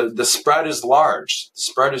 The spread is large. The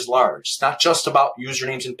spread is large. It's not just about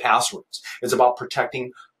usernames and passwords. It's about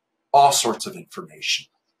protecting all sorts of information.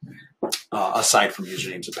 Aside from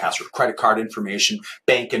usernames and password, credit card information,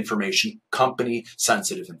 bank information, company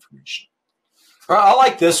sensitive information. I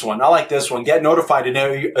like this one. Get notified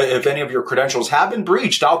if any of your credentials have been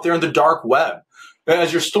breached out there in the dark web.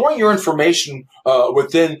 As you're storing your information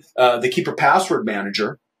within the Keeper Password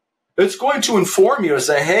Manager, it's going to inform you and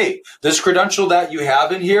say, hey, this credential that you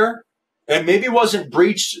have in here, it maybe wasn't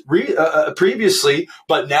breached previously,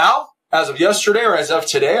 but now, as of yesterday or as of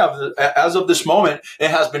today, as of this moment, it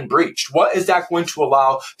has been breached. What is that going to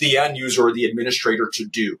allow the end user or the administrator to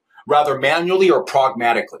do, rather manually or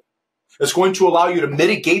pragmatically? It's going to allow you to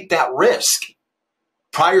mitigate that risk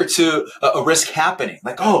prior to a risk happening.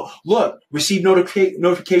 Like, oh, look, received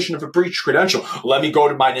notification of a breached credential. Let me go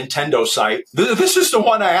to my Nintendo site. This is the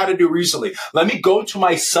one I had to do recently. Let me go to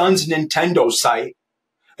my son's Nintendo site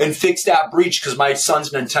and fix that breach because my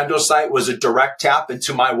son's Nintendo site was a direct tap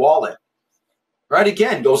into my wallet. Right,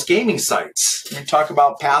 again, those gaming sites. We talk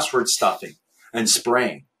about password stuffing and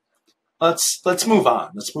spraying. Let's move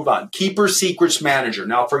on. Keeper Secrets Manager.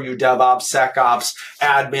 Now for you DevOps, SecOps,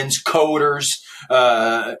 admins, coders,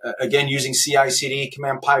 again, using CI/CD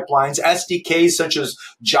command pipelines, SDKs such as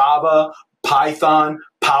Java, Python,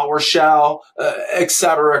 PowerShell, et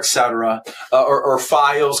cetera, or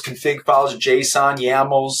files, config files, JSON,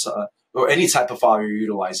 YAMLs, or any type of file you're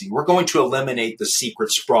utilizing. We're going to eliminate the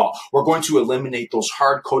secret sprawl. We're going to eliminate those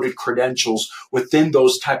hard-coded credentials within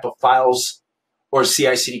those type of files or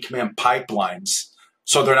CI/CD command pipelines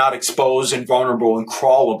so they're not exposed and vulnerable and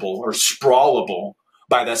crawlable or sprawlable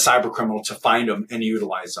by that cyber criminal to find them and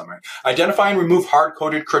utilize them. Right? Identify and remove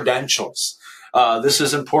hard-coded credentials. This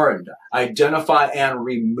is important. Identify and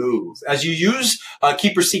remove. As you use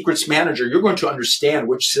Keeper Secrets Manager, you're going to understand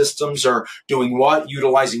which systems are doing what,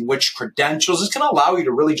 utilizing which credentials. It's going to allow you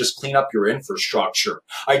to really just clean up your infrastructure,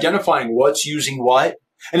 identifying what's using what.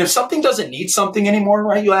 And if something doesn't need something anymore,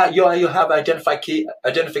 right, you'll have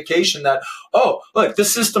identification that, oh, look,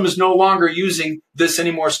 this system is no longer using this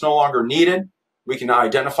anymore. It's no longer needed. We can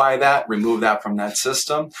identify that, remove that from that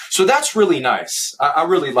system. So that's really nice. I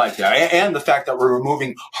really like that. And the fact that we're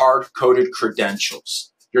removing hard-coded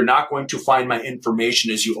credentials. You're not going to find my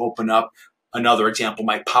information as you open up, another example,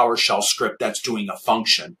 my PowerShell script that's doing a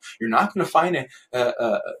function. You're not going to find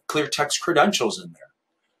clear text credentials in there.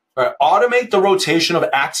 All right, automate the rotation of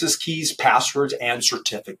access keys, passwords, and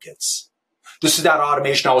certificates. This is that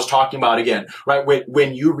automation I was talking about again, right?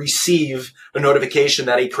 When you receive a notification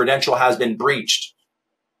that a credential has been breached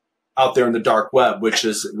out there in the dark web, which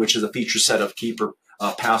is a feature set of Keeper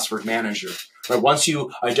Password Manager. Right? Once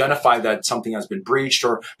you identify that something has been breached,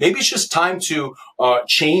 or maybe it's just time to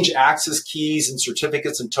change access keys and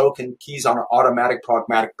certificates and token keys on an automatic,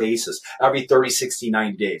 pragmatic basis every 30, 60,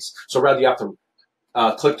 90 days. So rather you have to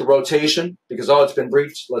click the rotation because, oh, it's been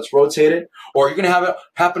breached, let's rotate it. Or you're going to have it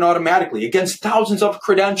happen automatically against thousands of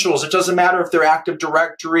credentials. It doesn't matter if they're Active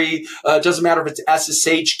Directory. It doesn't matter if it's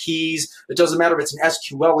SSH keys. It doesn't matter if it's an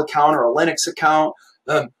SQL account or a Linux account.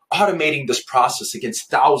 Automating this process against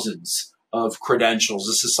thousands of credentials.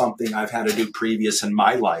 This is something I've had to do previous in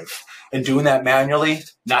my life. And doing that manually,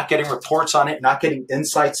 not getting reports on it, not getting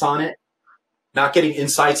insights on it, not getting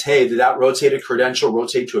insights, hey, did that rotated credential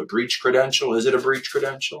rotate to a breach credential? Is it a breach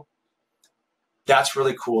credential? That's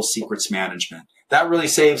really cool secrets management. That really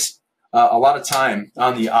saves a lot of time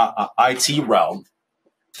on the IT realm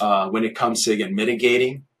when it comes to, again,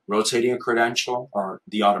 mitigating, rotating a credential, or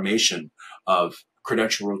the automation of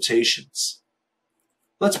credential rotations.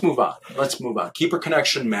 Let's move on. Keeper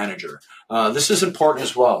Connection Manager. This is important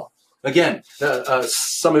as well. Again,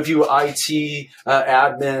 some of you IT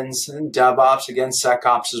admins and DevOps, again,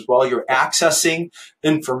 SecOps as well, you're accessing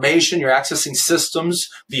information, you're accessing systems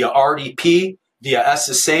via RDP, via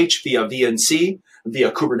SSH, via VNC,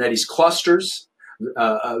 via Kubernetes clusters,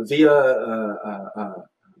 via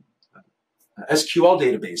SQL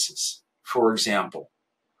databases, for example.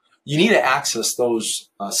 You need to access those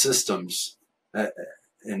systems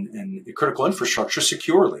and critical infrastructure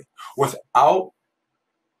securely without,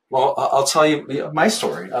 well, I'll tell you my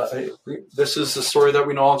story. This is the story that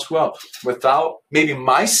we know all too well. Without maybe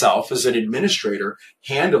myself as an administrator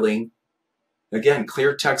handling, again,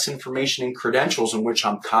 clear text information and credentials in which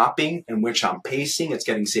I'm copying, in which I'm pasting, it's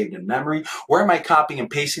getting saved in memory. Where am I copying and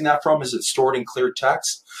pasting that from? Is it stored in clear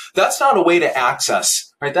text? That's not a way to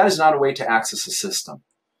access, right? That is not a way to access a system.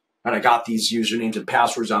 And I got these usernames and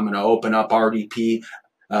passwords. I'm going to open up RDP,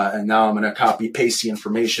 and now I'm going to copy, paste the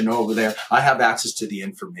information over there. I have access to the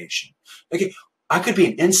information. Okay, I could be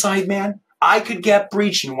an inside man. I could get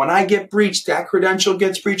breached, and when I get breached, that credential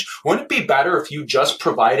gets breached. Wouldn't it be better if you just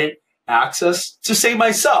provided access to say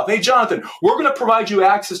myself, hey, Jonathan, we're going to provide you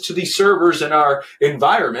access to these servers in our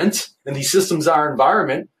environment, and these systems in our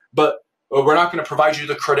environment, but we're not going to provide you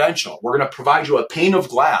the credential. We're going to provide you a pane of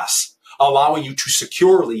glass, allowing you to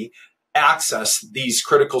securely access these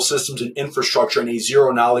critical systems and infrastructure in a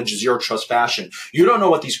zero knowledge, zero trust fashion. You don't know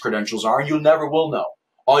what these credentials are, and you never will know.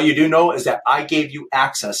 All you do know is that I gave you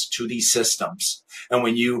access to these systems. And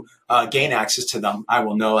when you gain access to them, I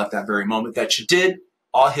will know at that very moment that you did.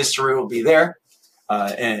 All history will be there,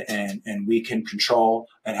 and we can control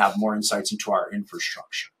and have more insights into our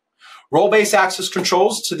infrastructure. Role-based access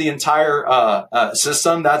controls to the entire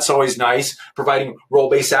system, that's always nice. Providing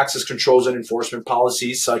role-based access controls and enforcement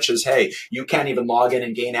policies such as, hey, you can't even log in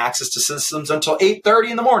and gain access to systems until 8:30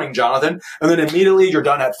 in the morning, Jonathan, and then immediately you're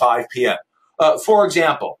done at 5 p.m. For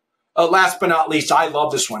example, last but not least, I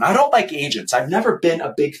love this one. I don't like agents. I've never been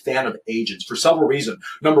a big fan of agents for several reasons.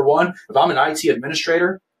 Number one, if I'm an IT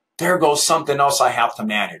administrator, there goes something else I have to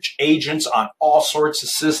manage. Agents on all sorts of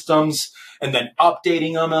systems, and then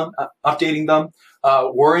updating them,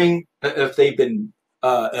 worrying if they've been,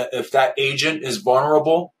 if that agent is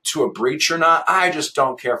vulnerable to a breach or not. I just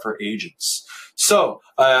don't care for agents. So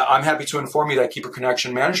I'm happy to inform you that Keeper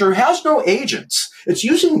Connection Manager has no agents. It's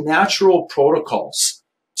using natural protocols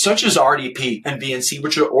such as RDP and VNC,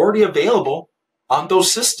 which are already available on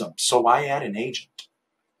those systems. So why add an agent?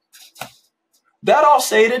 That all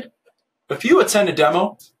stated, if you attend a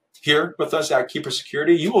demo here with us at Keeper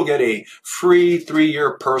Security, you will get a free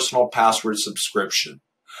 3-year personal password subscription.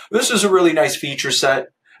 This is a really nice feature set,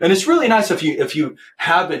 and it's really nice if you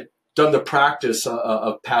haven't done the practice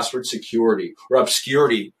of password security or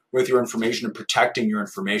obscurity with your information and protecting your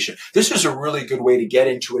information. This is a really good way to get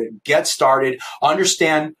into it, get started,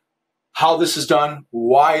 understand how this is done,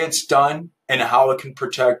 why it's done, and how it can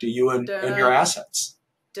protect you and your assets.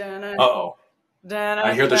 Uh-oh.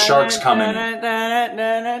 I hear the sharks coming. I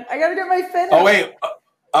gotta get my fin. Oh wait,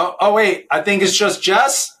 wait. I think it's just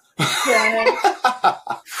Jess.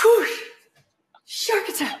 Shark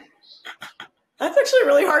attack. That's actually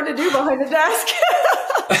really hard to do behind a desk.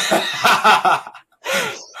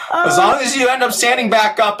 As long as you end up standing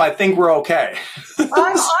back up, I think we're okay.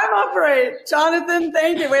 I'm upright. Jonathan,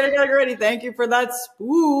 thank you. Wait, I gotta get ready. Thank you for that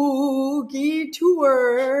spooky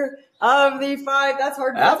tour of the 5. That's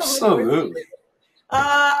hard. Absolutely.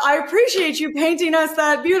 I appreciate you painting us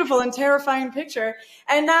that beautiful and terrifying picture.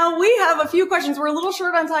 And now we have a few questions. We're a little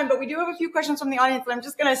short on time, but we do have a few questions from the audience. And I'm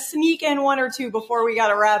just going to sneak in 1 or 2 before we got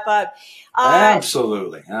to wrap up.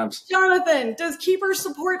 Absolutely. Jonathan, does Keeper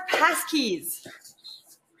support passkeys?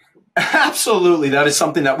 Absolutely. That is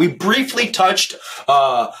something that we briefly touched in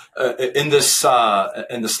the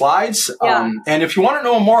slides. Yeah. And if you want to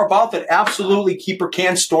know more about that, absolutely, Keeper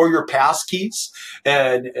can store your passkeys,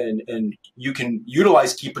 and you can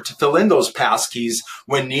utilize Keeper to fill in those passkeys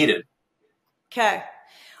when needed. Okay.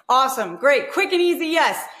 Awesome. Great. Quick and easy.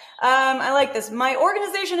 Yes. I like this. My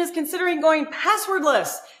organization is considering going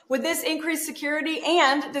passwordless. Would this increase security?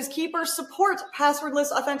 And does Keeper support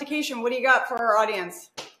passwordless authentication? What do you got for our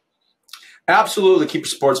audience? Absolutely. Keeper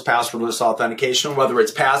supports passwordless authentication, whether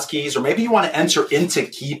it's passkeys or maybe you want to enter into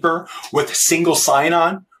Keeper with single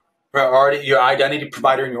sign-on, or your identity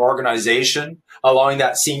provider in your organization, allowing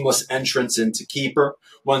that seamless entrance into Keeper.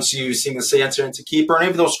 Once you seamlessly enter into Keeper, any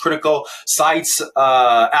of those critical sites,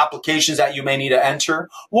 applications that you may need to enter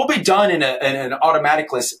will be done in an automatic,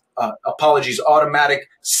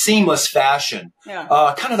 seamless fashion.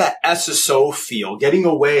 Yeah. Kind of that SSO feel, getting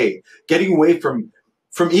away from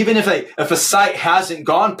even if a site hasn't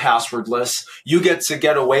gone passwordless, you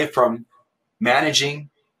get away from managing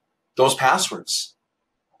those passwords.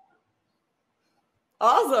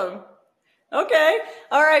 Awesome. Okay.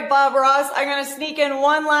 All right, Bob Ross. I'm going to sneak in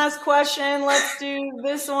one last question. Let's do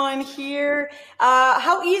this one here.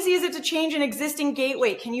 How easy is it to change an existing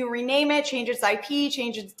gateway? Can you rename it, change its IP,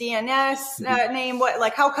 change its DNS name?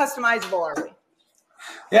 How customizable are we?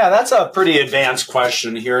 Yeah, that's a pretty advanced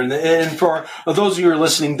question here. And for those of you who are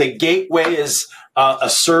listening, the gateway is a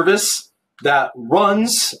service that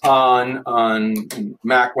runs on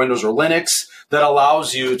Mac, Windows, or Linux that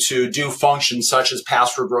allows you to do functions such as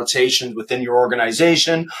password rotation within your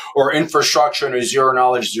organization or infrastructure in a zero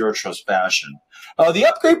knowledge, zero trust fashion. The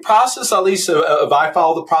upgrade process, at least if I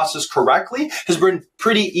follow the process correctly, has been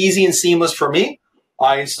pretty easy and seamless for me.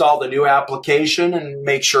 I installed a new application and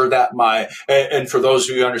make sure that and for those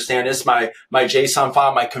who understand this, my JSON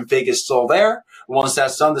file, my config is still there. Once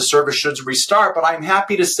that's done, the service should restart. But I'm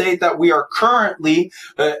happy to say that we are currently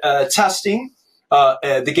testing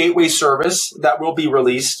the gateway service that will be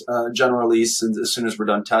released, general release, as soon as we're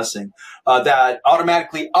done testing, that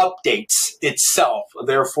automatically updates itself,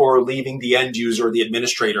 therefore leaving the end user or the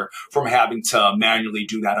administrator from having to manually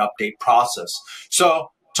do that update process. So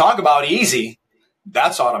talk about easy.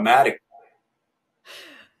 That's automatic.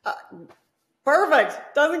 Perfect.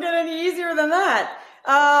 Doesn't get any easier than that.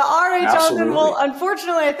 All right, Jonathan. Absolutely. Well,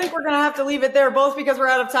 unfortunately, I think we're going to have to leave it there, both because we're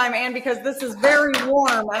out of time and because this is very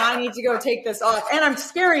warm and I need to go take this off. And I'm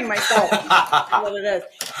scaring myself. That's what it is.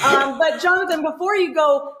 But Jonathan, before you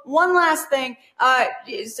go, one last thing.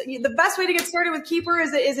 The best way to get started with Keeper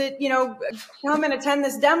is it come and attend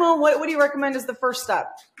this demo? What do you recommend as the first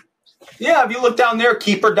step? Yeah, if you look down there,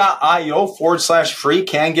 keeper.io/free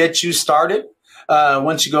can get you started.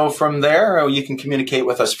 Once you go from there, you can communicate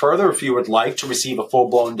with us further if you would like to receive a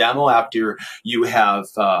full-blown demo after you have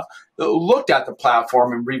looked at the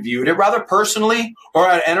platform and reviewed it, rather personally or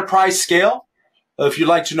at enterprise scale. If you'd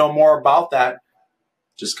like to know more about that,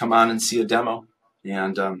 just come on and see a demo,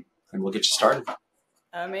 and we'll get you started.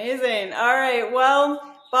 Amazing. All right. Well,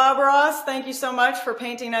 Bob Ross, thank you so much for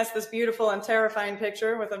painting us this beautiful and terrifying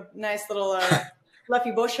picture with a nice little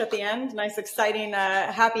fluffy bush at the end. Nice, exciting,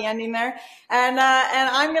 happy ending there. And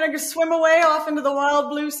I'm going to swim away off into the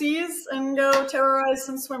wild blue seas and go terrorize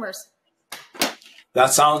some swimmers.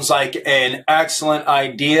 That sounds like an excellent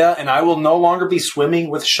idea, and I will no longer be swimming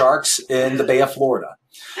with sharks in the Bay of Florida.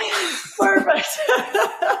 Perfect.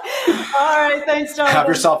 All right. Thanks, Jonathan. Have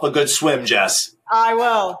yourself a good swim, Jess. I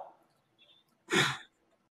will.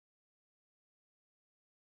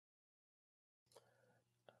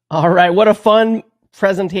 All right. What a fun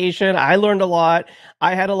presentation. I learned a lot.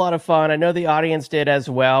 I had a lot of fun. I know the audience did as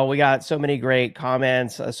well. We got so many great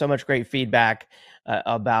comments, so much great feedback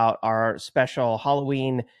about our special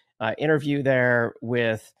Halloween interview there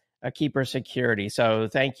with Keeper Security. So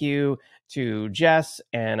thank you to Jess.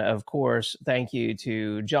 And of course, thank you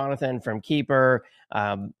to Jonathan from Keeper.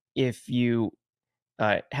 If you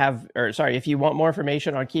if you want more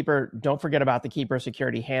information on Keeper, don't forget about the Keeper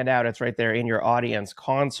Security handout. It's right there in your audience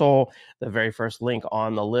console. The very first link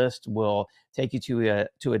on the list will take you to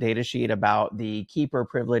a data sheet about the Keeper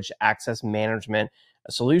Privileged Access Management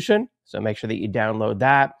solution. So make sure that you download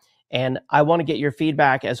that. And I want to get your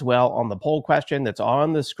feedback as well on the poll question that's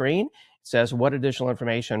on the screen. It says, what additional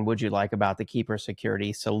information would you like about the Keeper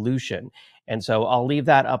Security solution? And so I'll leave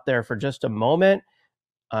that up there for just a moment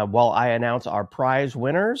while I announce our prize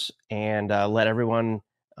winners and let everyone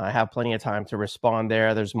have plenty of time to respond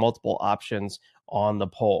there. There's multiple options on the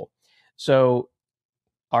poll. So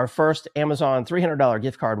our first Amazon $300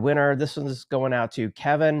 gift card winner, this one's going out to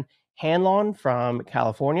Kevin Hanlon from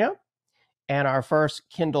California. And our first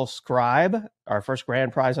Kindle Scribe, our first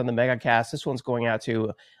grand prize on the MegaCast, this one's going out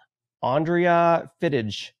to Andrea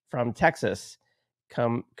Fittage from Texas.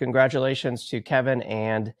 Congratulations to Kevin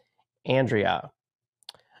and Andrea.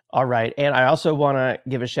 All right. And I also want to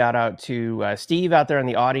give a shout out to Steve out there in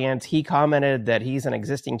the audience. He commented that he's an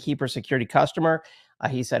existing Keeper Security customer.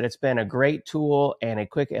 He said it's been a great tool and a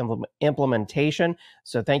quick implementation.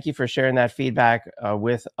 So thank you for sharing that feedback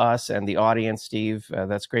with us and the audience, Steve.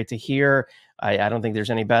 That's great to hear. I don't think there's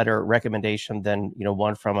any better recommendation than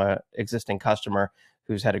one from an existing customer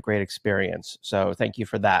who's had a great experience. So thank you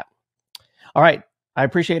for that. All right. I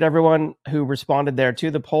appreciate everyone who responded there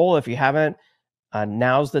to the poll. If you haven't,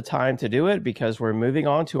 now's the time to do it because we're moving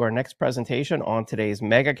on to our next presentation on today's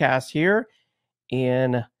MegaCast here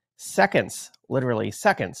in seconds, literally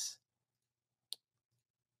seconds.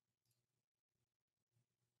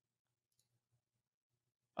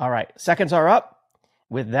 All right, seconds are up.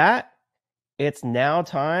 With that, it's now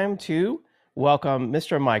time to welcome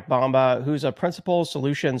Mr. Mike Bomba, who's a Principal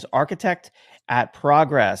Solutions Architect at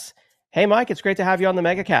Progress. Hey, Mike, it's great to have you on the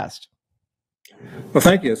MegaCast. Well,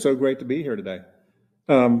 thank you. It's so great to be here today.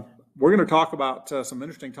 we're going to talk about some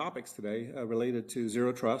interesting topics today related to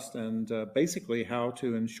zero trust and basically how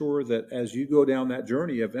to ensure that as you go down that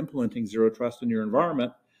journey of implementing zero trust in your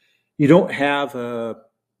environment, you don't have a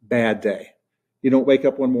bad day. You don't wake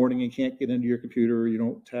up one morning and can't get into your computer. You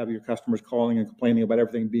don't have your customers calling and complaining about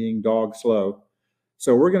everything being dog slow.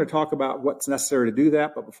 So we're going to talk about what's necessary to do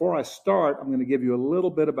that. But before I start, I'm going to give you a little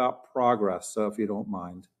bit about progress, so if you don't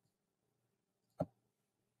mind.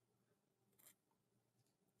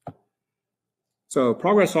 So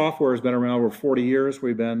Progress Software has been around over 40 years.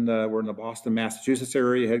 We're in the Boston, Massachusetts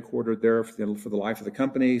area, headquartered there for the life of the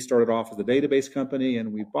company. Started off as a database company,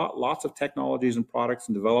 and we bought lots of technologies and products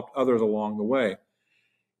and developed others along the way.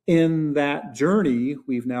 In that journey,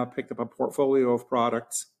 we've now picked up a portfolio of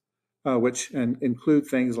products, which include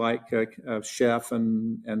things like Chef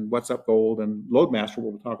and WhatsUp Gold and LoadMaster,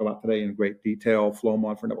 what we'll talk about today in great detail,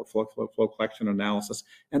 Flowmon for network flow collection analysis,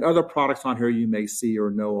 and other products on here you may see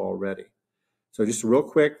or know already. So just real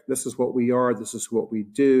quick, this is what we are, this is what we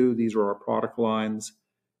do, these are our product lines,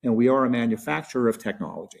 and we are a manufacturer of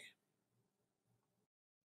technology.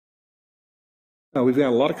 We've got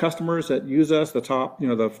a lot of customers that use us,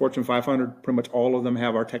 the Fortune 500, pretty much all of them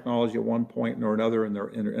have our technology at one point or another in their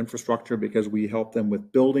infrastructure because we help them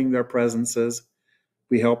with building their presences,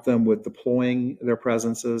 we help them with deploying their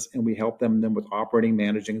presences, and we help them then with operating,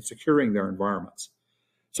 managing, and securing their environments.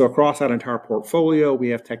 So across that entire portfolio, we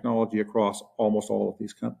have technology across almost all of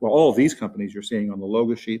these, all of these companies you're seeing on the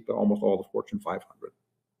logo sheet, but almost all the Fortune 500.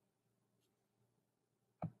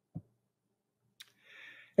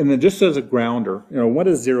 And then just as a grounder, what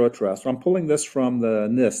is zero trust? I'm pulling this from the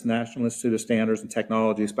NIST, National Institute of Standards and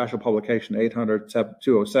Technology, special publication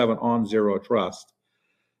 800-207 on zero trust.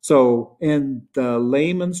 So in the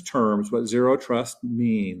layman's terms, what zero trust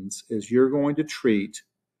means is you're going to treat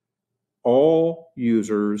all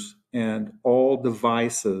users and all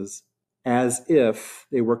devices as if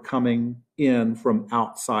they were coming in from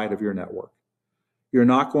outside of your network. You're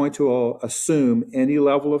not going to assume any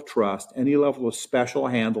level of trust, any level of special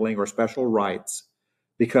handling or special rights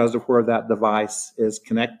because of where that device is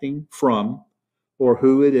connecting from or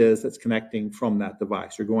who it is that's connecting from that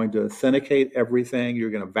device. You're going to authenticate everything,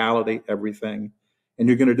 you're going to validate everything, and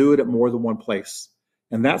you're going to do it at more than one place.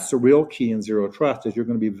 And that's the real key in zero trust is you're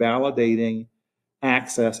going to be validating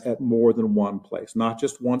access at more than one place, not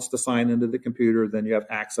just once to sign into the computer, then you have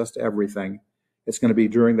access to everything. It's going to be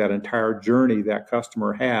during that entire journey that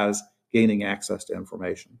customer has gaining access to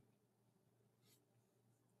information.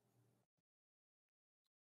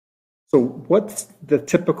 So what's the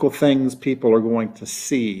typical things people are going to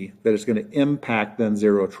see that is going to impact then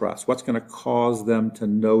zero trust? What's going to cause them to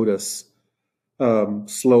notice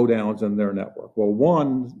slowdowns in their network? Well,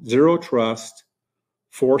 one, zero trust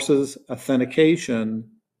forces authentication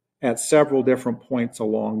at several different points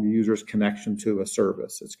along the user's connection to a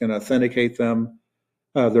service. It's going to authenticate them.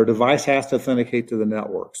 Their device has to authenticate to the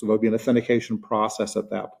network. So there'll be an authentication process at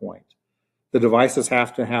that point. The devices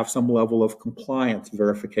have to have some level of compliance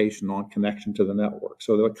verification on connection to the network.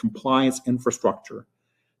 So the compliance infrastructure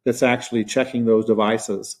that's actually checking those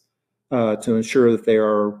devices to ensure that they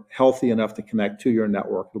are healthy enough to connect to your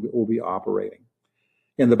network will be operating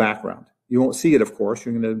in the background. You won't see it, of course.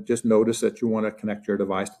 You're going to just notice that you want to connect your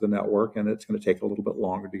device to the network, and it's going to take a little bit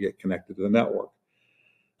longer to get connected to the network.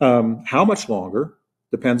 How much longer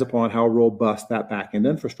depends upon how robust that backend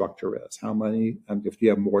infrastructure is. How many, and if you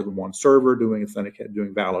have more than one server doing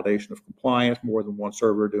validation of compliance, more than one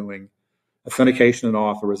server doing authentication and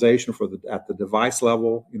authorization at the device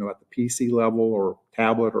level, at the PC level or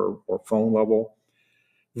tablet or phone level,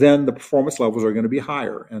 then the performance levels are going to be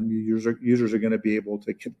higher, and users are going to be able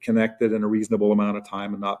to connect it in a reasonable amount of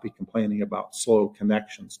time and not be complaining about slow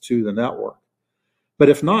connections to the network. But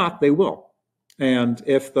if not, they will. And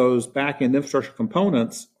if those back-end infrastructure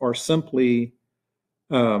components are simply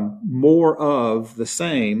more of the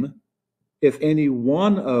same, if any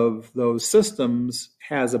one of those systems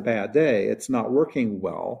has a bad day, it's not working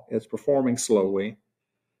well, it's performing slowly,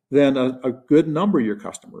 then a good number of your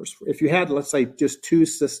customers, if you had, let's say, just two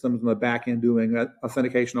systems in the back end doing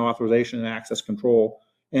authentication, authorization, and access control,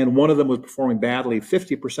 and one of them was performing badly,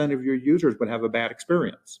 50% of your users would have a bad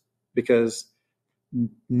experience because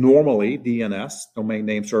normally DNS, domain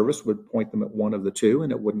name service, would point them at one of the two,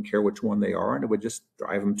 and it wouldn't care which one they are, and it would just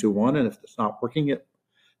drive them to one, and if it's not working,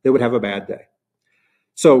 they would have a bad day.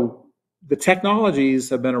 So the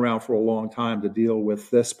technologies have been around for a long time to deal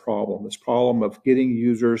with this problem of getting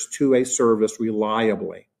users to a service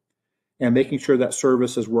reliably and making sure that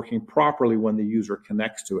service is working properly when the user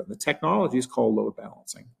connects to it. And the technology is called load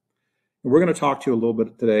balancing. And we're going to talk to you a little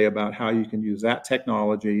bit today about how you can use that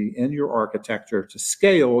technology in your architecture to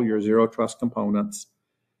scale your zero trust components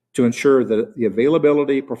to ensure that the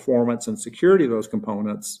availability, performance, and security of those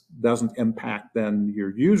components doesn't impact then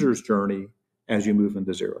your user's journey as you move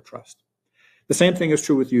into zero trust. The same thing is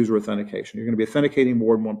true with user authentication. You're going to be authenticating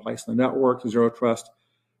more than one place in the network. Zero trust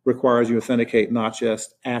requires you authenticate not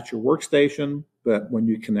just at your workstation, but when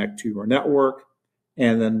you connect to your network,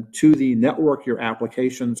 and then to the network your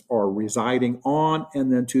applications are residing on,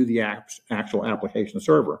 and then to the actual application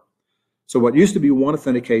server. So what used to be one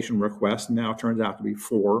authentication request now turns out to be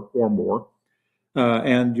 4 or more.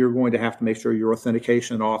 And you're going to have to make sure your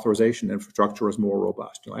authentication and authorization infrastructure is more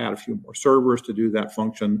robust. You'll add a few more servers to do that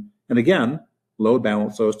function. And again, load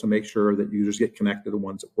balance those to make sure that users get connected to the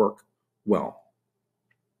ones that work well.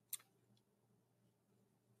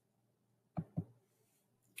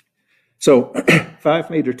 So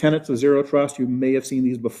 5 major tenets of zero trust. You may have seen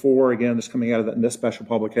these before. Again, this coming out of this special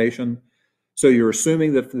publication. So you're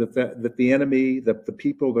assuming that the enemy, that the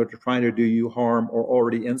people that are trying to do you harm are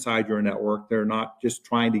already inside your network. They're not just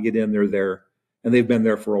trying to get in, they're there, and they've been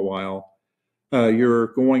there for a while. You're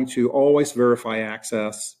going to always verify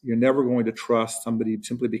access. You're never going to trust somebody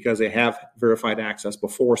simply because they have verified access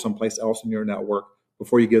before someplace else in your network,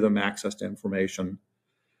 before you give them access to information.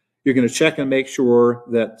 You're going to check and make sure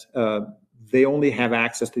that they only have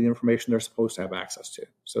access to the information they're supposed to have access to.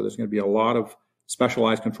 So there's going to be a lot of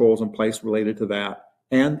specialized controls in place related to that,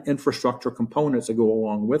 and infrastructure components that go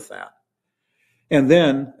along with that. And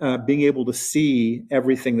then being able to see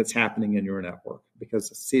everything that's happening in your network, because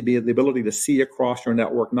the ability to see across your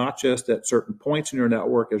network, not just at certain points in your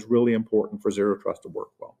network, is really important for zero trust to work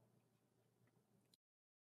well.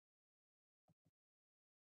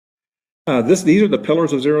 These are the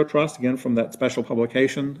pillars of zero trust, again, from that special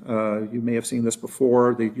publication. You may have seen this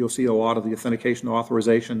before. You'll see a lot of the authentication,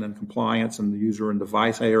 authorization, and compliance in the user and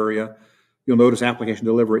device area. You'll notice application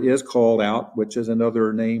delivery is called out, which is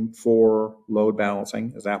another name for load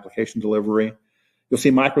balancing, as application delivery. You'll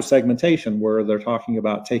see microsegmentation, where they're talking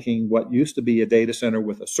about taking what used to be a data center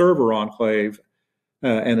with a server enclave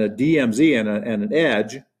and a DMZ and an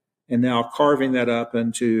edge, and now carving that up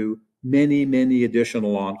into many, many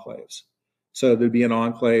additional enclaves. So there'd be an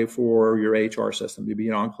enclave for your HR system. There'd be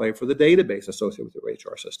an enclave for the database associated with your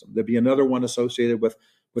HR system. There'd be another one associated with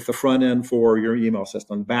the front end for your email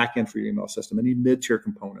system, back end for your email system, any mid-tier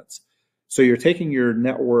components. So you're taking your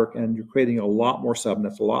network and you're creating a lot more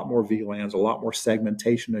subnets, a lot more VLANs, a lot more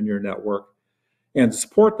segmentation in your network. And to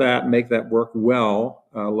support that and make that work well,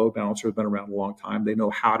 load balancer has been around a long time. They know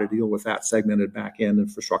how to deal with that segmented back-end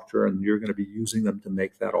infrastructure, and you're going to be using them to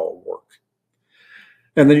make that all work.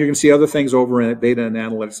 And then you're going to see other things over in data and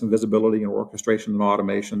analytics and visibility and orchestration and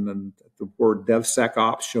automation. And the word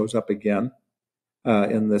DevSecOps shows up again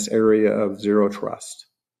in this area of zero trust.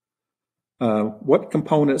 What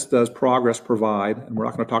components does Progress provide? And we're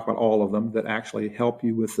not going to talk about all of them that actually help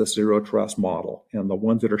you with this zero trust model. And the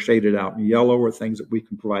ones that are shaded out in yellow are things that we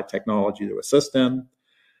can provide technology to assist in.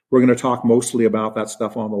 We're going to talk mostly about that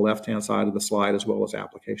stuff on the left-hand side of the slide, as well as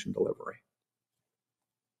application delivery.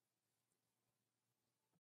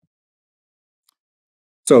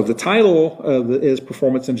 So the title is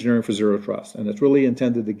Performance Engineering for Zero Trust, and it's really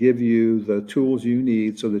intended to give you the tools you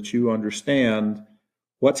need so that you understand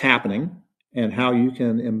what's happening and how you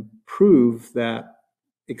can improve that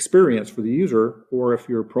experience for the user, or if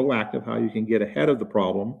you're proactive, how you can get ahead of the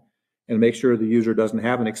problem and make sure the user doesn't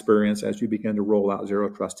have an experience as you begin to roll out zero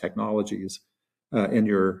trust technologies in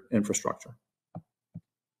your infrastructure.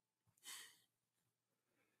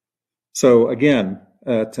 So again,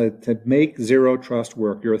 to make zero trust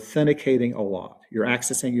work, you're authenticating a lot. You're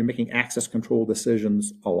making access control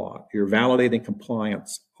decisions a lot. You're validating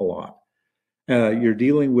compliance a lot. You're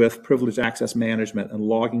dealing with privileged access management and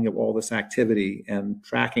logging of all this activity and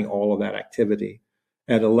tracking all of that activity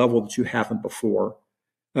at a level that you haven't before.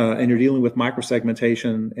 And you're dealing with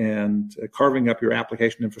microsegmentation and carving up your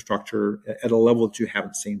application infrastructure at a level that you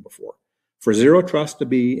haven't seen before. For zero trust to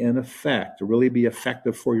be in effect, to really be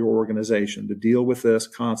effective for your organization, to deal with this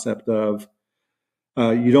concept of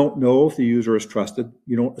you don't know if the user is trusted,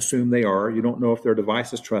 you don't assume they are, you don't know if their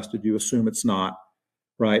device is trusted, you assume it's not,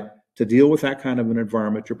 right? To deal with that kind of an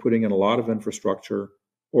environment, you're putting in a lot of infrastructure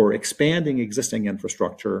or expanding existing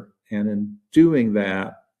infrastructure, and in doing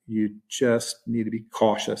that, you just need to be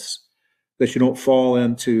cautious that you don't fall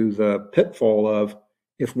into the pitfall of,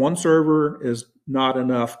 if one server is not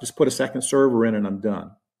enough, just put a second server in and I'm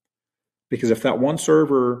done. Because if that one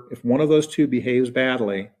server, if one of those two behaves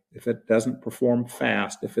badly, if it doesn't perform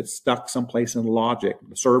fast, if it's stuck someplace in logic,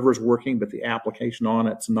 the server's working, but the application on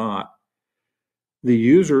it's not, the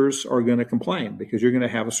users are going to complain because you're going to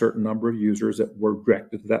have a certain number of users that were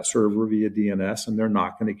directed to that server via DNS, and they're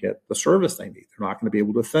not going to get the service they need. They're not going to be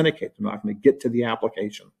able to authenticate. They're not going to get to the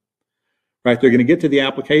application, right? They're going to get to the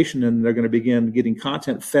application, and they're going to begin getting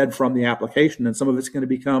content fed from the application, and some of it's going to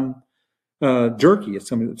become jerky.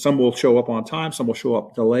 Some will show up on time, some will show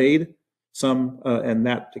up delayed, and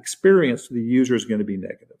that experience to the user is going to be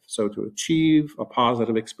negative. So to achieve a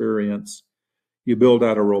positive experience, you build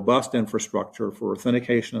out a robust infrastructure for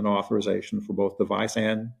authentication and authorization for both device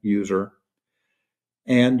and user.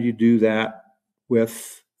 And you do that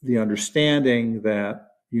with the understanding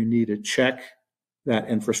that you need to check that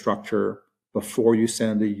infrastructure before you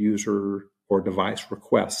send a user or device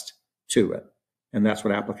request to it. And that's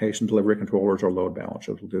what application delivery controllers or load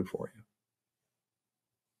balancers will do for you.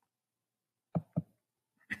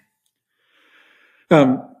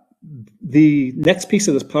 The next piece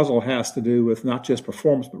of this puzzle has to do with not just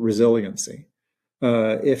performance, but resiliency.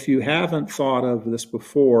 If you haven't thought of this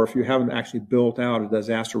before, if you haven't actually built out a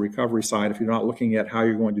disaster recovery side, if you're not looking at how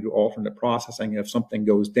you're going to do alternate processing, if something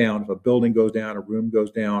goes down, if a building goes down, a room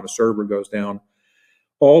goes down, a server goes down,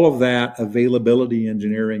 all of that availability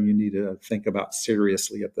engineering you need to think about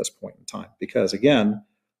seriously at this point in time. Because again,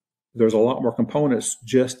 there's a lot more components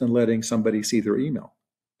just in letting somebody see their email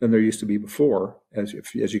than there used to be before as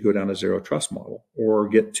you go down a zero trust model or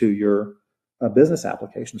get to your business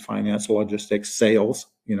applications, finance, logistics, sales.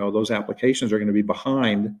 Those applications are going to be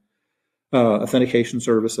behind authentication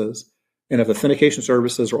services. And if authentication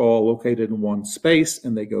services are all located in one space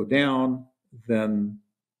and they go down, then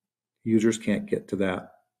users can't get to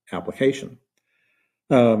that application.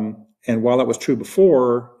 And while that was true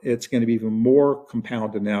before, it's going to be even more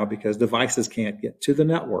compounded now because devices can't get to the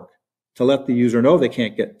network to let the user know they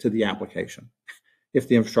can't get to the application if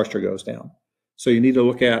the infrastructure goes down. So you need to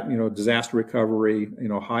look at, disaster recovery,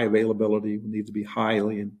 high availability needs to be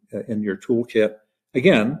highly in your toolkit.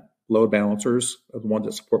 Again, load balancers are the ones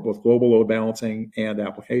that support both global load balancing and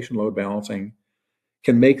application load balancing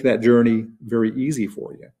can make that journey very easy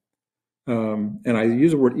for you. And I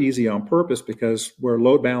use the word easy on purpose because where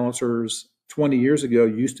load balancers 20 years ago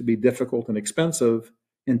used to be difficult and expensive,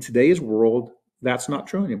 in today's world, that's not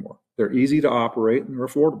true anymore. They're easy to operate and they're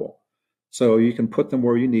affordable. So you can put them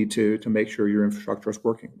where you need to make sure your infrastructure is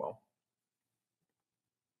working well.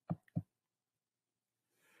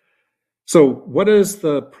 So what is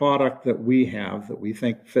the product that we have that we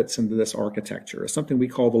think fits into this architecture? It's something we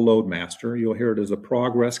call the Loadmaster. You'll hear it as a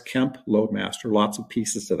Progress Kemp Loadmaster, lots of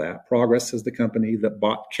pieces to that. Progress is the company that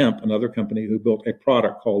bought Kemp, another company who built a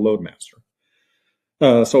product called Loadmaster.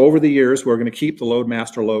 So over the years, we're going to keep the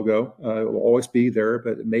Loadmaster logo. It will always be there,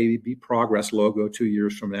 but it may be Progress logo 2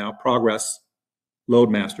 years from now, Progress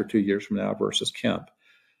Loadmaster 2 years from now versus Kemp.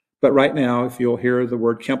 But right now, if you'll hear the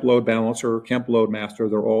word Kemp Load Balancer or Kemp Loadmaster,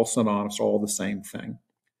 they're all synonymous, all the same thing.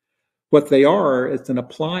 What they are, it's an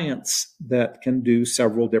appliance that can do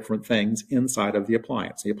several different things inside of the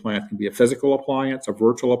appliance. The appliance can be a physical appliance, a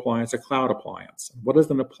virtual appliance, a cloud appliance. What is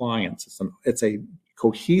an appliance? It's a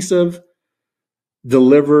cohesive,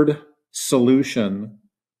 delivered solution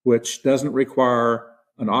which doesn't require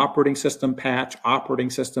an operating system patch,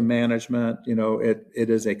 operating system management. It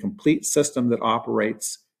is a complete system that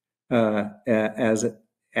operates as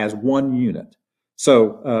one unit.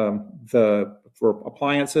 So for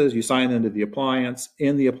appliances, you sign into the appliance.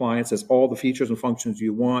 In the appliance, there's all the features and functions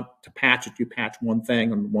you want. To patch it, you patch one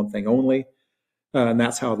thing and one thing only, and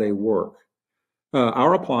that's how they work.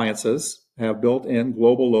 Our appliances have built-in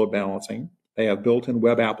global load balancing. They have built-in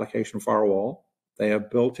web application firewall. They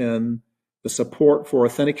have built-in the support for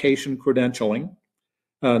authentication credentialing,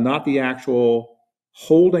 not the actual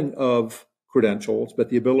holding of credentials, but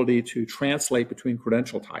the ability to translate between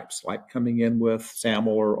credential types, like coming in with SAML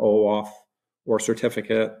or OAuth or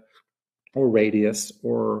certificate or Radius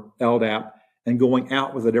or LDAP and going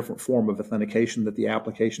out with a different form of authentication that the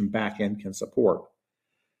application backend can support.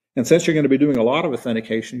 And since you're going to be doing a lot of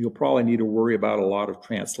authentication, you'll probably need to worry about a lot of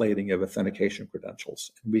translating of authentication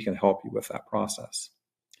credentials, and we can help you with that process.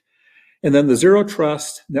 And then the Zero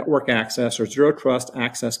Trust Network Access or Zero Trust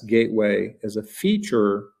Access Gateway is a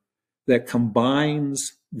feature that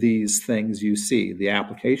combines these things you see, the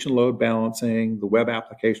application load balancing, the web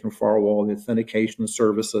application firewall, the authentication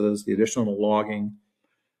services, the additional logging,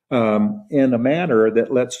 in a manner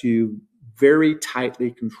that lets you very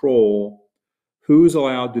tightly control who's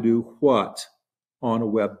allowed to do what on a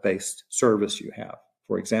web-based service you have.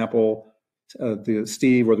 For example, the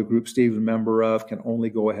Steve or the group Steve is a member of can only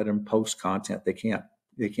go ahead and post content. They can't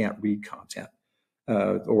read content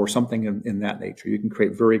or something in that nature. You can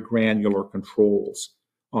create very granular controls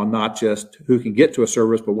on not just who can get to a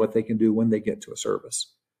service, but what they can do when they get to a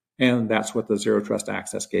service. And that's what the Zero Trust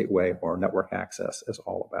Access Gateway or network access is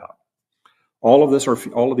all about. All of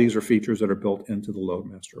these are features that are built into the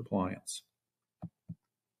LoadMaster appliance.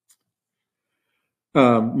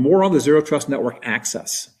 More on the Zero Trust Network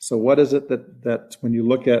Access. So what is it that when you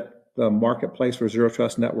look at the marketplace for Zero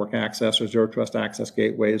Trust Network Access or Zero Trust Access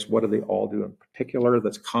Gateways, what do they all do in particular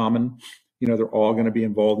that's common? They're all going to be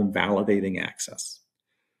involved in validating access.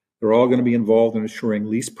 They're all going to be involved in ensuring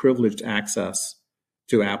least privileged access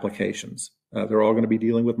to applications. They're all going to be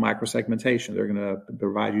dealing with microsegmentation. They're going to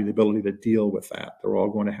provide you the ability to deal with that. They're all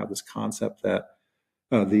going to have this concept that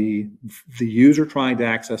the user trying to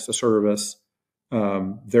access the service,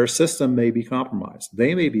 their system may be compromised.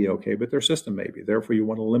 They may be okay, but their system may be. Therefore, you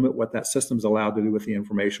want to limit what that system's allowed to do with the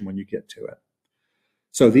information when you get to it.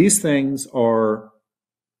 So these things are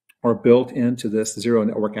built into this Zero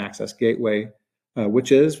Network Access Gateway,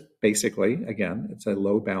 which is basically, again, it's a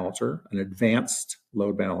load balancer, an advanced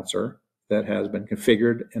load balancer that has been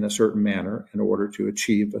configured in a certain manner in order to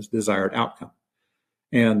achieve a desired outcome.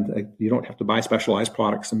 And you don't have to buy specialized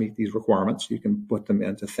products to meet these requirements. You can put them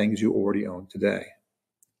into things you already own today.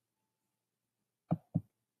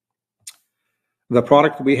 The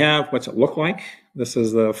product we have, what's it look like? This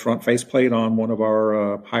is the front faceplate on one of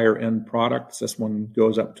our higher end products. This one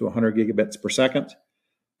goes up to 100 gigabits per second.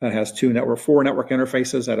 It has four network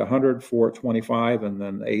interfaces at 100, 4 at 25, and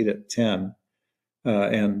then 8 at 10.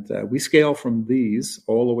 We scale from these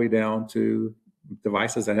all the way down to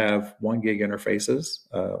devices that have 1 gig interfaces,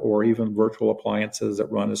 or even virtual appliances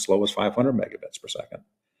that run as slow as 500 megabits per second.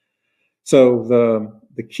 So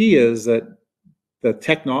the key is that the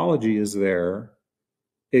technology is there.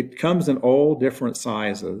 It comes in all different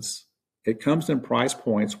sizes. It comes in price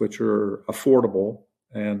points which are affordable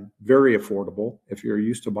and very affordable. If you're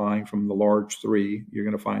used to buying from the large three, you're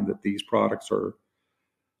going to find that these products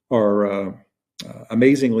are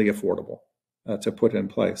amazingly affordable to put in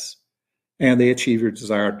place. And they achieve your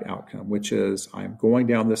desired outcome, which is I'm going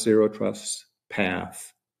down this Zero Trust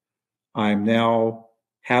path. I'm now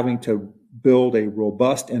having to build a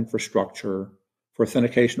robust infrastructure for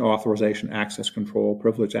authentication, authorization, access control,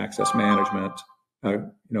 privileged access management,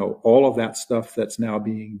 all of that stuff that's now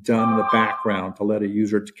being done in the background to let a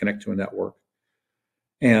user to connect to a network.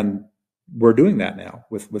 And we're doing that now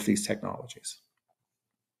with these technologies.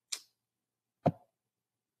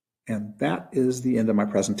 And that is the end of my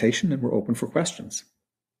presentation, and we're open for questions.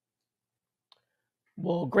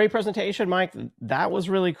 Well, great presentation, Mike. That was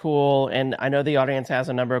really cool. And I know the audience has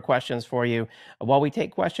a number of questions for you. While we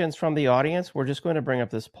take questions from the audience, we're just going to bring up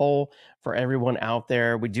this poll for everyone out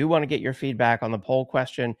there. We do want to get your feedback on the poll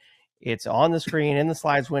question. It's on the screen in the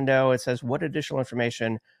slides window. It says, what additional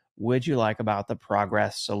information would you like about the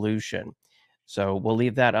Progress solution? So we'll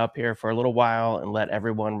leave that up here for a little while and let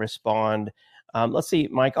everyone respond. Let's see,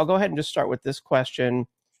 Mike, I'll go ahead and just start with this question.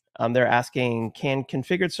 They're asking, can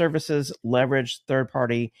configured services leverage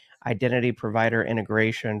third-party identity provider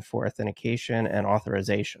integration for authentication and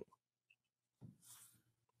authorization?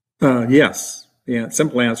 Yes. The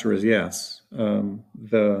simple answer is yes. Where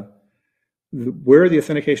the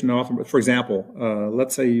authentication for example,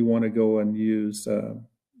 let's say you want to go and use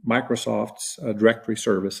Microsoft's directory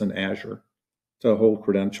service in Azure to hold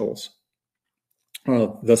credentials.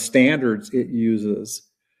 The standards it uses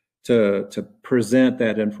to present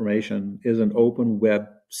that information is an open web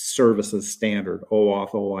services standard,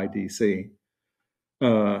 OAuth OIDC.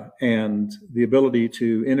 And the ability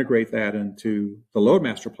to integrate that into the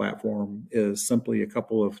LoadMaster platform is simply a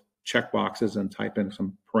couple of checkboxes and type in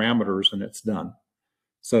some parameters and it's done.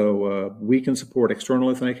 So we can support external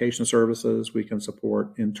authentication services. We can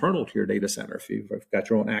support internal to your data center if you've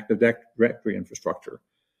got your own Active Directory infrastructure.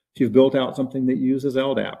 If you've built out something that uses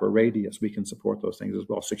LDAP or Radius, we can support those things as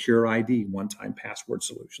well. Secure ID, one-time password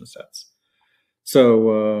solution sets.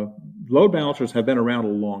 So load balancers have been around a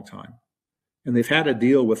long time, and they've had to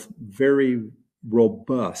deal with very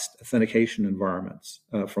robust authentication environments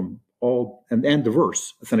and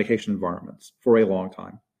diverse authentication environments for a long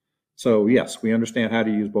time. So yes, we understand how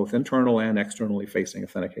to use both internal and externally facing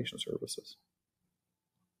authentication services.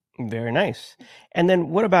 Very nice. And then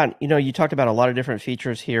what about, you talked about a lot of different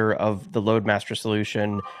features here of the LoadMaster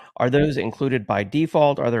solution. Are those included by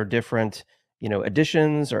default? Are there different,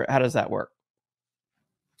 additions, or how does that work?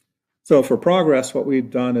 So for Progress, what we've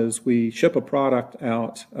done is we ship a product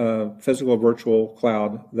out, physical virtual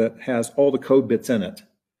cloud that has all the code bits in it.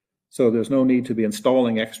 So there's no need to be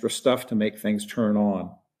installing extra stuff to make things turn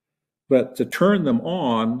on. But to turn them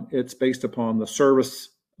on, it's based upon the service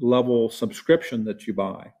level subscription that you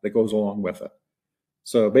buy that goes along with it.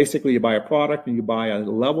 So basically, you buy a product and you buy a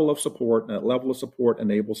level of support, and that level of support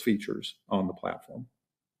enables features on the platform.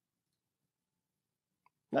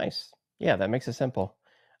 Nice. Yeah, that makes it simple.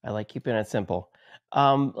 I like keeping it simple.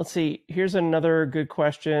 Let's see. Here's another good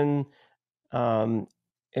question.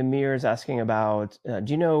 Emir is asking about,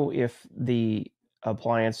 do you know if the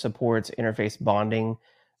appliance supports interface bonding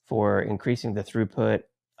for increasing the throughput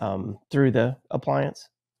through the appliance?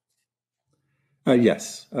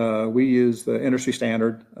 Yes, we use the industry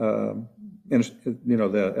standard, the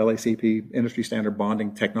LACP industry standard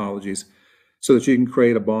bonding technologies, so that you can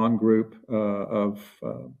create a bond group of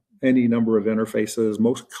any number of interfaces.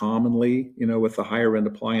 Most commonly, with the higher end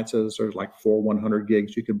appliances, there's like 100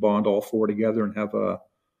 gigs. You can bond all four together and have a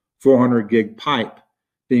 400 gig pipe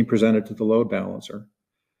being presented to the load balancer.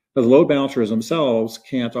 Now, the load balancers themselves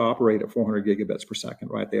can't operate at 400 gigabits per second,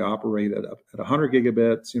 right? They operate at 100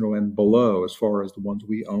 gigabits, and below, as far as the ones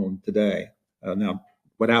we own today. Now,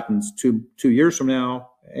 what happens two years from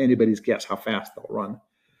now? Anybody's guess how fast they'll run,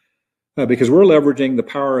 because we're leveraging the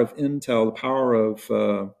power of Intel, the power of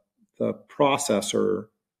the processor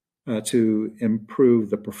to improve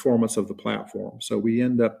the performance of the platform. So we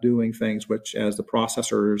end up doing things which, as the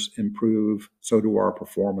processors improve, so do our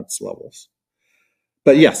performance levels.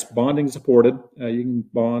 But yes, bonding is supported. You can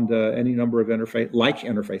bond any number of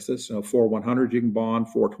interfaces. 4 100s you can bond,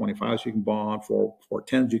 425s you can bond,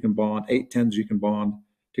 410s you can bond, 810s you can bond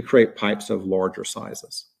to create pipes of larger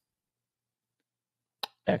sizes.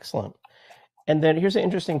 Excellent. And then here's an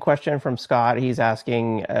interesting question from Scott. He's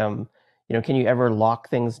asking, can you ever lock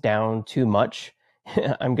things down too much?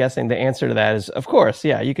 I'm guessing the answer to that is, of course,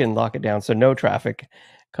 yeah, you can lock it down so no traffic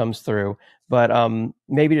comes through. But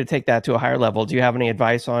maybe to take that to a higher level, do you have any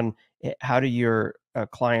advice on how do your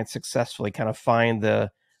clients successfully kind of find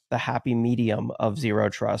the happy medium of zero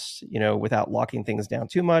trust, without locking things down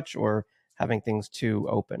too much or having things too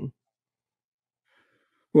open?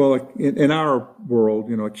 Well, in our world,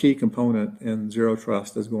 a key component in zero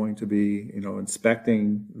trust is going to be,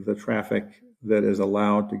 inspecting the traffic that is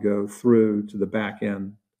allowed to go through to the back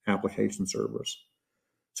end application servers.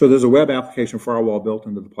 So there's a web application firewall built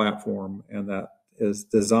into the platform, and that is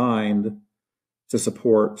designed to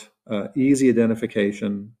support easy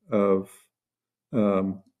identification of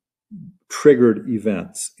triggered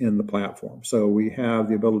events in the platform. So we have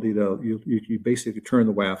the ability to, you basically turn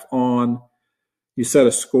the WAF on. You set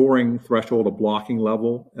a scoring threshold, a blocking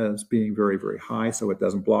level as being very, very high, so it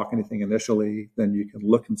doesn't block anything initially. Then you can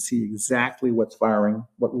look and see exactly what's firing,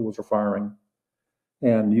 what rules are firing.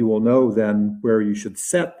 And you will know then where you should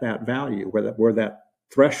set that value, where that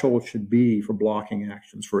threshold should be for blocking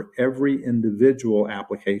actions for every individual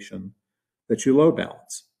application that you load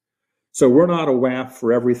balance. So we're not a WAF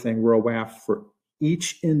for everything. We're a WAF for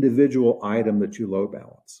each individual item that you load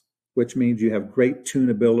balance, which means you have great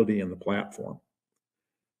tunability in the platform,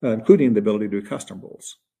 including the ability to do custom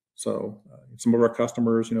rules. So some of our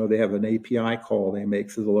customers, they have an API call they make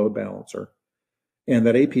through the load balancer. And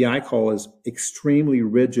that API call is extremely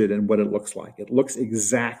rigid in what it looks like. It looks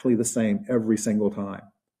exactly the same every single time.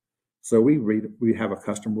 So we have a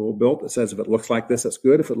custom rule built that says if it looks like this, it's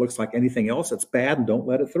good. If it looks like anything else, it's bad, and don't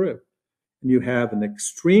let it through. And you have an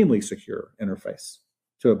extremely secure interface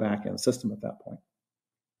to a backend system at that point.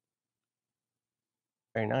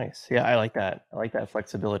 Very nice. Yeah, I like that. I like that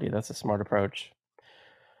flexibility. That's a smart approach.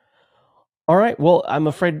 All right. Well,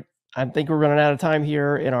 I think we're running out of time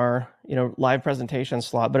here in our live presentation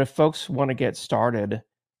slot. But if folks want to get started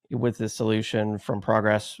with this solution from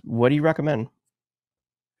Progress, what do you recommend?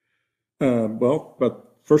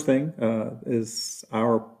 But first thing is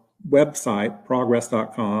our website,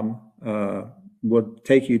 progress.com, would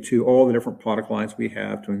take you to all the different product lines we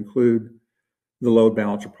have, to include the load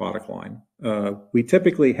balancer product line. We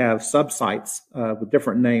typically have subsites with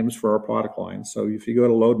different names for our product lines. So if you go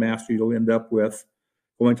to Loadmaster, you'll end up with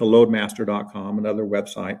going to loadmaster.com, another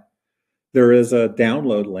website. There is a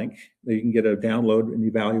download link that you can get a download and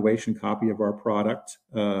evaluation copy of our product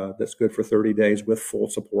that's good for 30 days with full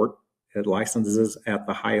support. It licenses at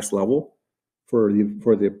the highest level for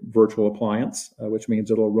the virtual appliance, which means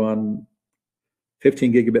it'll run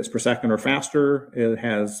 15 gigabits per second or faster. It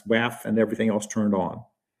has WAF and everything else turned on,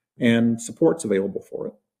 and support's available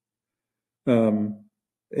for it.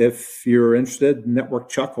 If you're interested, Network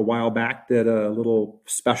Chuck a while back did a little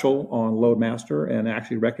special on Loadmaster and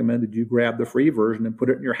actually recommended you grab the free version and put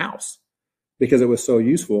it in your house because it was so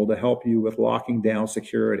useful to help you with locking down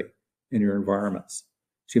security in your environments.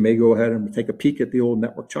 So you may go ahead and take a peek at the old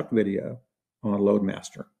Network Chuck video on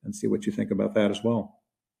Loadmaster and see what you think about that as well.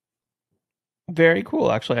 Very cool.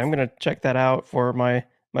 Actually, I'm going to check that out for my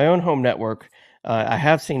own home network. I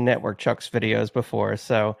have seen Network Chuck's videos before,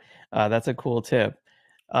 so that's a cool tip.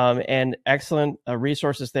 And excellent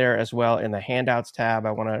resources there as well in the handouts tab.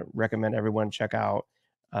 I want to recommend everyone check out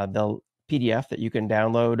the PDF that you can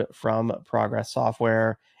download from Progress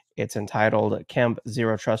Software. It's entitled Kemp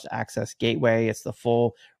Zero Trust Access Gateway. It's the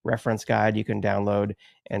full reference guide you can download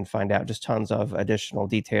and find out just tons of additional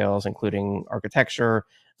details, including architecture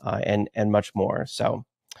and much more. So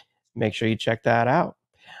make sure you check that out.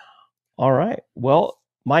 All right. Well,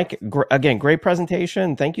 Mike, again, great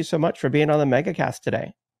presentation. Thank you so much for being on the MegaCast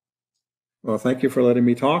today. Well, thank you for letting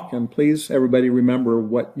me talk. And please, everybody, remember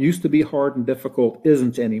what used to be hard and difficult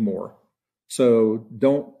isn't anymore. So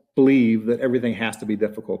don't believe that everything has to be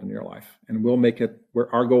difficult in your life. And we'll make it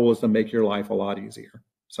where our goal is to make your life a lot easier.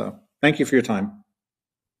 So thank you for your time.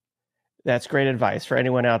 That's great advice for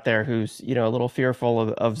anyone out there who's, a little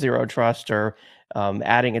fearful of zero trust or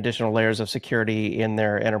adding additional layers of security in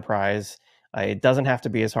their enterprise. It doesn't have to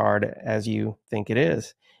be as hard as you think it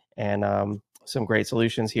is. And some great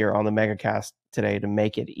solutions here on the MegaCast today to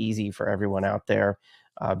make it easy for everyone out there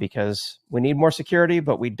because we need more security,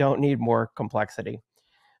 but we don't need more complexity.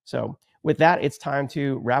 So with that, it's time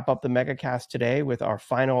to wrap up the MegaCast today with our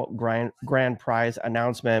final grand prize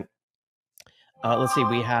announcement. Let's see,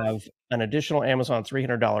 we have an additional Amazon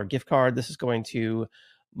 $300 gift card. This is going to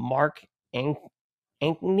Mark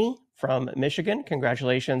Ankney from Michigan.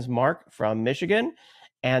 Congratulations, Mark from Michigan.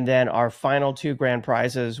 And then our final two grand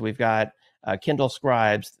prizes, we've got Kindle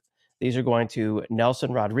Scribes. These are going to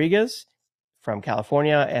Nelson Rodriguez from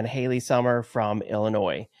California and Haley Summer from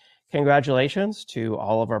Illinois. Congratulations to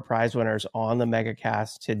all of our prize winners on the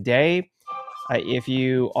MegaCast today. If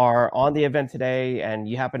you are on the event today and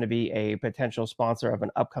you happen to be a potential sponsor of an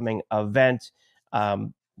upcoming event,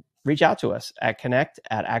 reach out to us at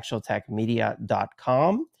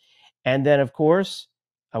connect@actualtechmedia.com. And then, of course,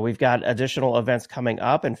 we've got additional events coming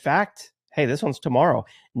up. In fact, hey, this one's tomorrow.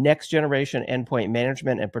 Next Generation Endpoint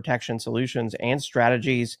Management and Protection Solutions and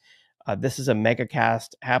Strategies. This is a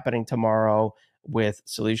MegaCast happening tomorrow with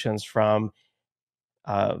solutions from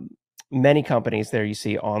many companies there you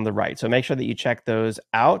see on the right. So make sure that you check those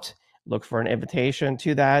out. Look for an invitation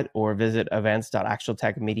to that or visit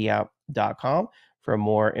events.actualtechmedia.com for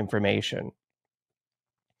more information.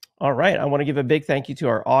 All right. I want to give a big thank you to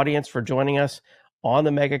our audience for joining us on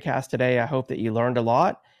the MegaCast today. I hope that you learned a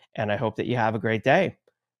lot and I hope that you have a great day.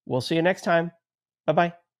 We'll see you next time.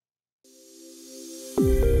 Bye-bye.